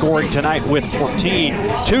Tigers in scoring tonight with 14.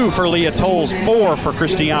 2 for Leah Tolles, 4 for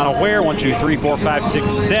Christiana Ware, 1, 2, 3, 4, 5,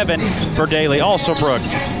 6, 7 for Daly Alsterbrook.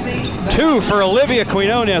 2 for Olivia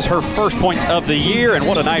Quinones, her first points of the year, and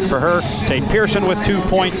what a night for her. Tate Pearson with 2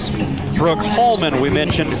 points. Brooke Hallman, we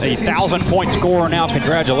mentioned, a 1,000-point scorer now.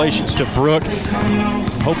 Congratulations to Brooke.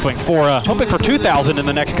 Hoping for 2,000 in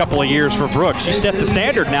the next couple of years for Brooke. She set the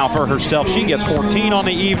standard now for herself. She gets 14 on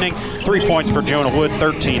the evening. 3 points for Jonah Wood,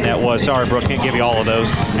 13 that was. Sorry, Brooke, can't give you all of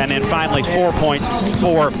those. And then finally 4 points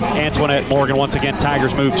for Antoinette Morgan. Once again,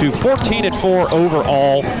 Tigers move to 14-4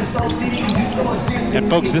 overall. And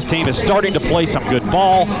folks, this team is starting to play some good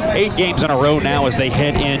ball. 8 games in a row now as they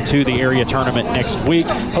head into the area tournament next week.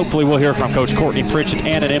 Hopefully we'll hear hear from Coach Courtney Pritchett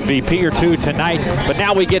and an MVP or two tonight. But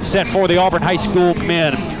now we get set for the Auburn High School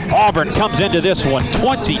men. Auburn comes into this one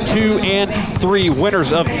 22-3,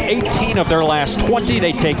 winners of 18 of their last 20.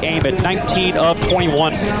 They take aim at 19 of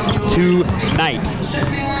 21 tonight.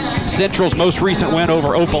 Central's most recent win over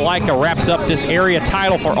Opelika wraps up this area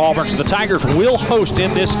title for Auburn, so the Tigers will host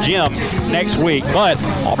in this gym next week. But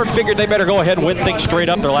Auburn figured they better go ahead and win things straight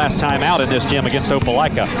up their last time out in this gym against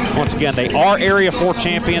Opelika. Once again, they are Area 4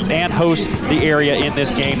 champions and host the area in this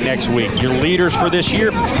game next week. Your leaders for this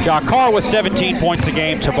year, Jock Carr with 17 points a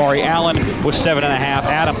game, Tabari Allen with 7.5,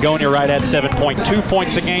 Adam Gonia right at 7.2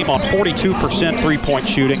 points a game on 42% three-point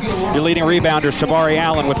shooting. Your leading rebounders, Tabari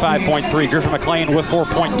Allen with 5.3, Griffin McLean with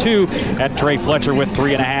 4.2, and Trey Fletcher with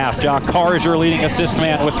 3.5. Jock Carr is your leading assist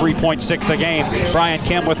man with 3.6 a game. Brian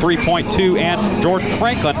Kim with 3.2, and Jordan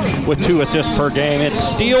Franklin with 2 assists per game. In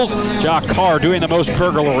steals, Jock Carr doing the most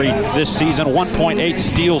burglary this season, 1.8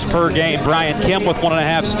 steals per game. Brian Kim with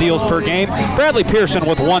 1.5 steals per game. Bradley Pearson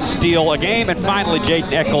with 1 steal a game. And finally,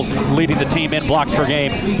 Jaden Eccles leading the team in blocks per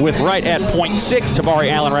game with right at 0.6.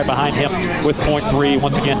 Tabari Allen right behind him with 0.3.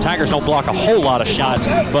 Once again, Tigers don't block a whole lot of shots,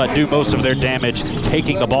 but do most of their damage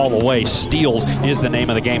taking the ball away. Steals is the name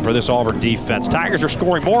of the game for this Auburn defense. Tigers are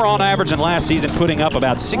scoring more on average than last season, putting up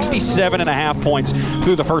about 67.5 points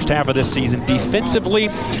through the first half of this season. Defensively,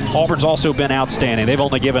 Auburn's also been outstanding. They've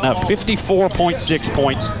only given up 54.6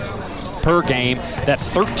 points per game. That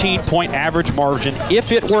 13-point average margin,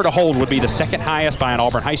 if it were to hold, would be the second highest by an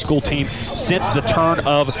Auburn High School team since the turn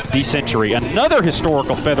of the century. Another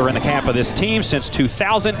historical feather in the cap of this team since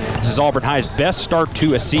 2000. This is Auburn High's best start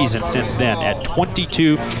to a season since then at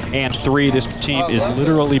 22-3. This team is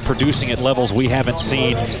literally producing at levels we haven't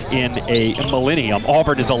seen in a millennium.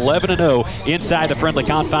 Auburn is 11-0 inside the friendly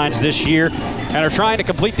confines this year and are trying to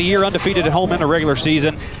complete the year undefeated at home in the regular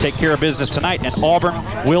season, take care of business tonight, and Auburn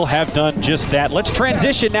will have done just that. Let's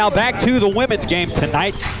transition now back to the women's game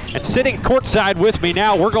tonight. And sitting courtside with me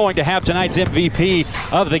now, we're going to have tonight's MVP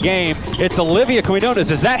of the game. It's Olivia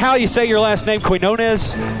Quinones. Is that how you say your last name,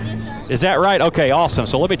 Quinones? Is that right? Okay, awesome.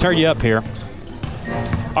 So let me turn you up here.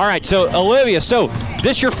 All right, so Olivia, so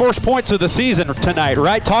this your first points of the season tonight,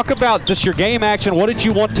 right? Talk about just your game action. What did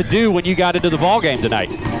you want to do when you got into the ball game tonight?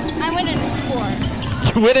 I went in to score.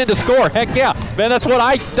 You went in to score. Heck yeah, man. That's what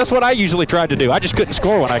I usually tried to do. I just couldn't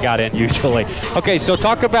score when I got in usually. Okay, so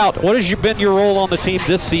talk about what has been your role on the team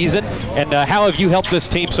this season, and how have you helped this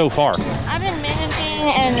team so far? I've been managing,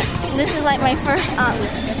 and this is like my first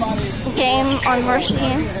game on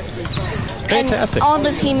varsity. Fantastic. And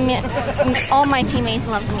all my teammates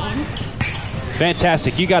loved me.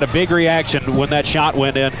 Fantastic. You got a big reaction when that shot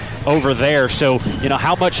went in over there. So,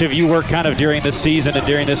 how much have you worked kind of during this season and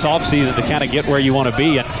during this offseason to kind of get where you want to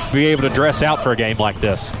be and be able to dress out for a game like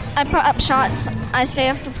this? I put up shots. I stay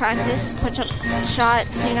after practice, put up shots,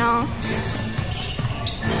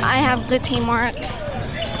 I have good teamwork.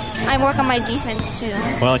 I work on my defense, too.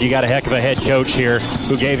 Well, you got a heck of a head coach here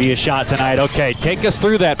who gave you a shot tonight. Okay, take us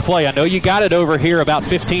through that play. I know you got it over here about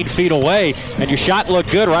 15 feet away, and your shot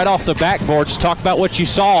looked good right off the backboard. Just talk about what you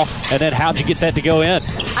saw, and then how'd you get that to go in?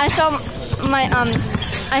 I saw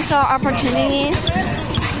opportunity,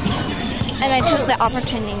 and I took the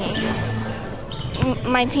opportunity.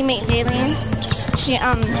 My teammate, Daylene,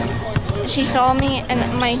 she saw me, and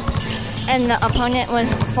the opponent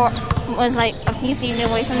was like a few feet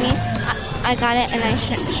away from me. I got it and I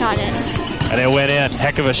shot it. And it went in.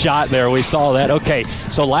 Heck of a shot there. We saw that. Okay,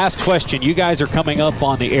 so last question. You guys are coming up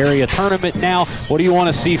on the area tournament now. What do you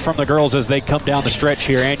want to see from the girls as they come down the stretch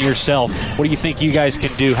here, and yourself? What do you think you guys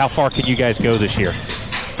can do? How far can you guys go this year?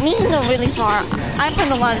 We can go really far. I put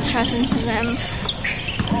a lot of trust into them.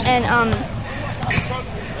 And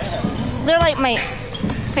they're like my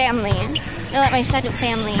family. They're like my second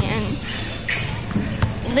family, and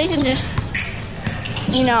they can just,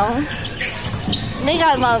 they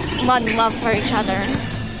got a lot of love for each other.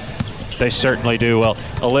 They certainly do. Well,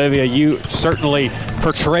 Olivia, you certainly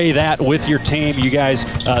portray that with your team. You guys,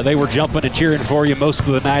 they were jumping and cheering for you most of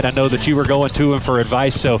the night. I know that you were going to them for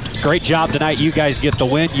advice, so great job tonight. You guys get the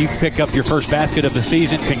win. You pick up your first basket of the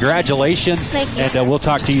season. Congratulations. Thank you. And we'll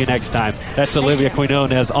talk to you next time. That's Olivia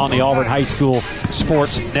Quinones on the Auburn High School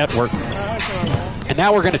Sports Network. And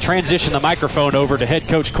now we're going to transition the microphone over to head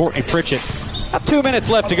coach Courtney Pritchett. About 2 minutes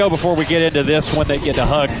left to go before we get into this when they get a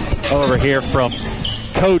hug over here from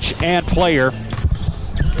coach and player.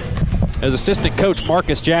 As assistant coach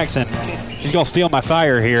Marcus Jackson, he's going to steal my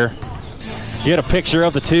fire here. Get a picture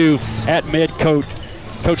of the two at mid.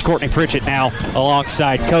 Coach Courtney Pritchett now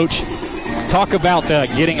alongside Coach. Talk about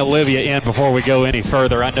getting Olivia in before we go any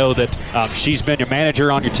further. I know that she's been your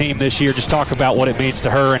manager on your team this year. Just talk about what it means to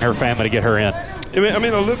her and her family to get her in. I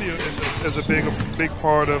mean, Olivia is a big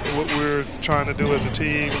part of what we're trying to do as a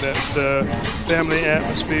team, that the family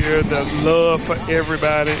atmosphere, the love for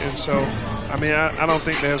everybody. And so, I mean, I don't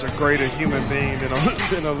think there's a greater human being than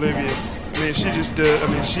Olivia. I mean, she just does. I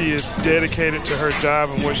mean, she is dedicated to her job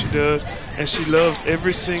and what she does, and she loves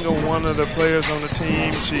every single one of the players on the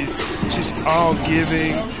team. She's all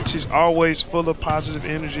giving. She's always full of positive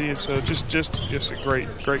energy, and so just a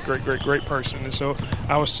great person. And so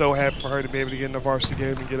I was so happy for her to be able to get in the varsity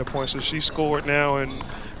game and get a point. So she scored now in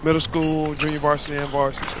middle school, junior varsity, and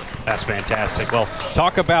varsity. That's fantastic. Well,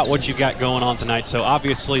 talk about what you got going on tonight. So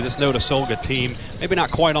obviously this Notasulga team, maybe not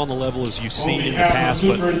quite on the level as you've seen in the past,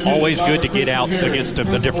 but always good to get out against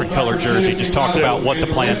a different color jersey. Just talk about what the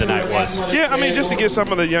plan tonight was. Yeah, I mean, just to get some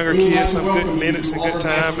of the younger kids some good minutes and good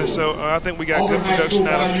time. And so I think we got good production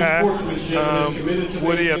out of Kai.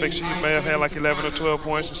 Woody, I think she may have had like 11 or 12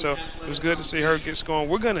 points. And so it was good to see her get scoring.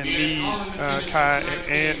 We're going to need Kai and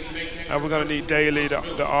Ant. We're going to need Daly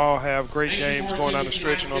to all have great games going down the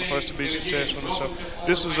stretch in order for us to be successful. And so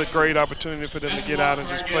this was a great opportunity for them to get out and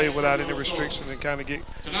just play without any restrictions and kind of get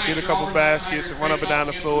a couple baskets and run up and down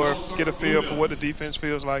the floor, get a feel for what the defense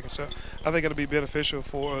feels like. And so I think it'll be beneficial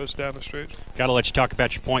for us down the stretch. Got to let you talk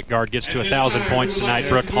about your point guard. Gets to 1,000 points tonight,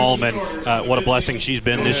 Brooke Hallman. What a blessing she's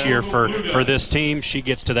been this year for this team. She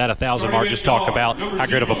gets to that 1,000 mark. Just talk about how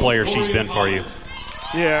good of a player she's been for you.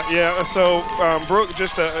 Yeah. So Brooke,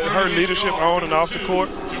 just her leadership on and off the court.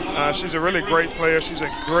 She's a really great player. She's a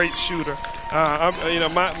great shooter.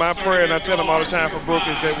 My prayer, and I tell them all the time for Brooke,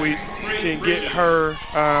 is that we can get her,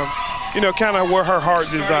 kind of where her heart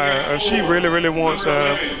desire. She really wants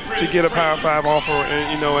to get a Power 5 offer,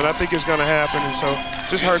 and I think it's going to happen. And so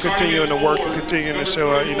just her continuing to work and continuing to show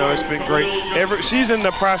her, it's been great. She's in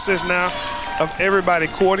the process now of everybody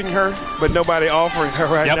courting her, but nobody offering her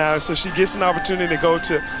right now. So she gets an opportunity to go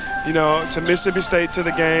to Mississippi State to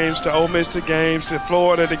the games, to Ole Miss to games, to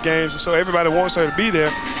Florida to games. And so everybody wants her to be there,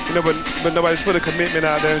 but nobody's put a commitment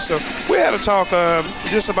out there. So we had a talk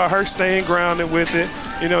just about her staying grounded with it,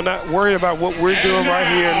 not worried about what we're doing right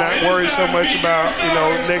here, not worried so much about,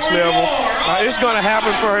 next level. It's going to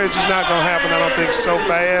happen for her. It's just not going to happen, I don't think, so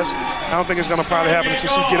fast. I don't think it's going to probably happen until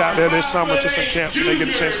she get out there this summer to some camps and they get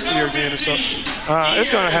a chance to see her again. And so it's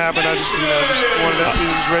going to happen. I just wanted to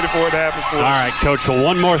be ready for it to happen for us. All right, Coach. Well,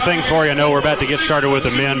 one more thing for you. I know we're about to get started with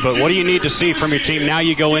the men, but what do you need to see from your team? Now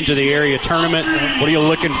you go into the area tournament. What are you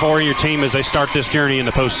looking for in your team as they start this journey in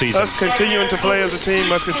the postseason? Us continuing to play as a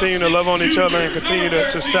team, us continuing to love on each other and continue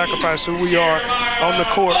to sacrifice who we are on the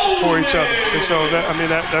court for each other. And so,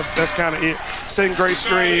 that's kind of it. Setting great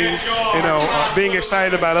screens, being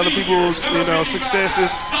excited about other people's,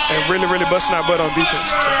 successes, and really busting our butt on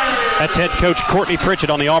defense. That's head coach Courtney Pritchett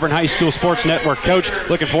on the Auburn High School Sports Network. Coach,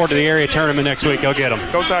 looking forward to the area tournament next week. Go get them.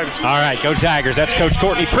 Go Tigers. All right, go Tigers. That's Coach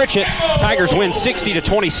Courtney Pritchett. Tigers win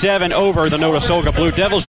 60-27 over the Notasulga Blue Devils.